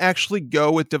 I would actually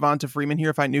go with Devonta Freeman here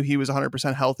if I knew he was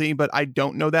 100% healthy, but I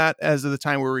don't know that as of the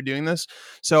time we were doing this.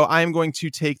 So I'm going to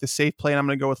take the safe play and I'm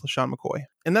going to go with LaShawn McCoy.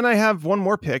 And then I have one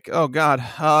more pick. Oh, God.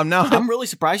 Now I'm really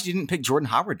surprised you didn't pick Jordan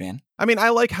Howard, man. I mean, I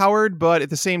like Howard, but at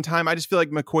the same time, I just feel like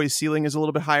McCoy's ceiling is a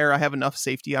little bit higher. I have enough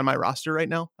safety on my roster right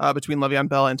now between Le'Veon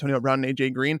Bell, Antonio Brown, and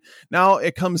AJ Green. Now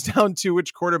it comes down to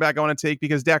which quarterback I want to take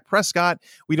because Dak Prescott,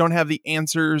 we don't have the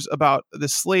answers about the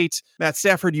slate. Matt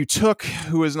Stafford, you took,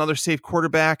 who is another safe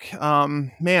quarterback.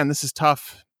 Man, this is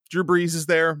tough. Drew Brees is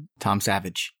there. Tom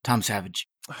Savage.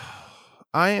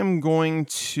 I am going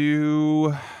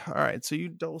to. All right, so you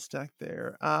double stack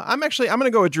there. I'm going to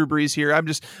go with Drew Brees here. I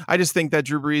just think that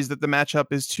Drew Brees, that the matchup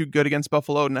is too good against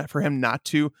Buffalo, and for him not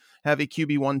to have a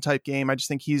QB1 type game. I just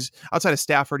think he's outside of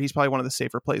Stafford. He's probably one of the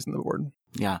safer plays on the board.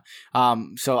 Yeah.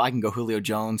 So I can go Julio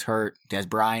Jones hurt, Des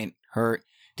Bryant hurt,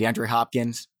 DeAndre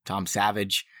Hopkins, Tom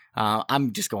Savage.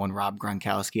 I'm just going Rob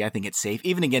Gronkowski. I think it's safe.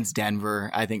 Even against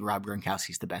Denver, I think Rob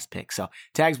Gronkowski's the best pick. So,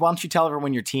 Tags, why don't you tell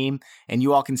everyone your team, and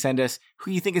you all can send us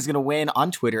who you think is going to win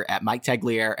on Twitter at Mike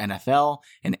Tagliere NFL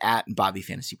and at Bobby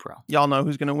Fantasy Pro. Y'all know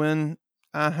who's going to win.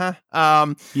 Yeah,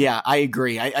 I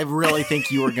agree. I really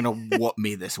think you are going to whoop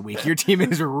me this week. Your team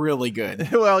is really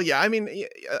good. Well, yeah, I mean,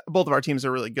 both of our teams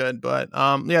are really good, but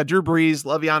yeah, Drew Brees,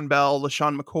 Le'Veon Bell,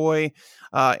 LaShawn McCoy,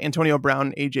 Antonio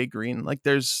Brown, AJ Green. Like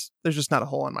there's just not a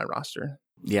hole on my roster.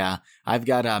 Yeah, I've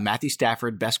got Matthew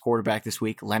Stafford, best quarterback this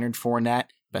week. Leonard Fournette,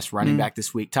 best running back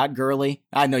this week. Todd Gurley.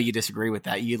 I know you disagree with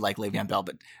that. You like Le'Veon Bell,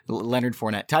 but Leonard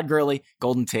Fournette, Todd Gurley,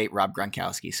 Golden Tate, Rob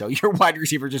Gronkowski. So your wide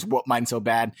receiver just whooped mine so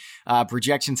bad.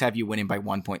 Projections have you winning by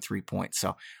 1.3 points.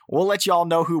 So we'll let you all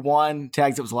know who won.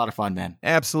 Tags, it was a lot of fun, man.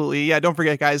 Absolutely. Yeah, don't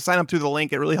forget, guys, sign up through the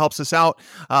link. It really helps us out.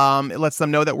 It lets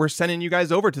them know that we're sending you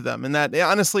guys over to them. And that,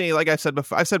 honestly, like I've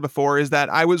said before, is that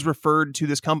I was referred to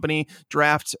this company,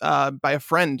 Draft, by a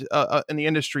friend in the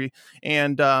industry.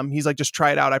 And he's like, just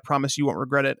try it out. I promise you won't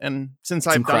regret it. And since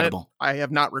I've done it, I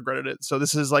have not regretted it. So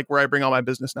this is like where I bring all my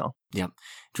business now. Yep.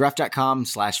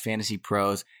 Draft.com/fantasy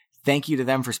pros. Thank you to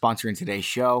them for sponsoring today's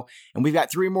show. And we've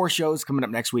got 3 more shows coming up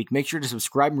next week. Make sure to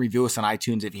subscribe and review us on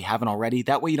iTunes if you haven't already.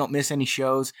 That way you don't miss any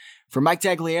shows. For Mike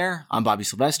Tagliere, I'm Bobby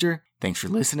Sylvester. Thanks for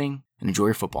listening and enjoy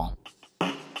your football.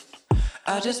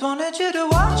 I just wanted you to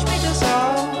watch me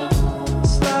dissolve.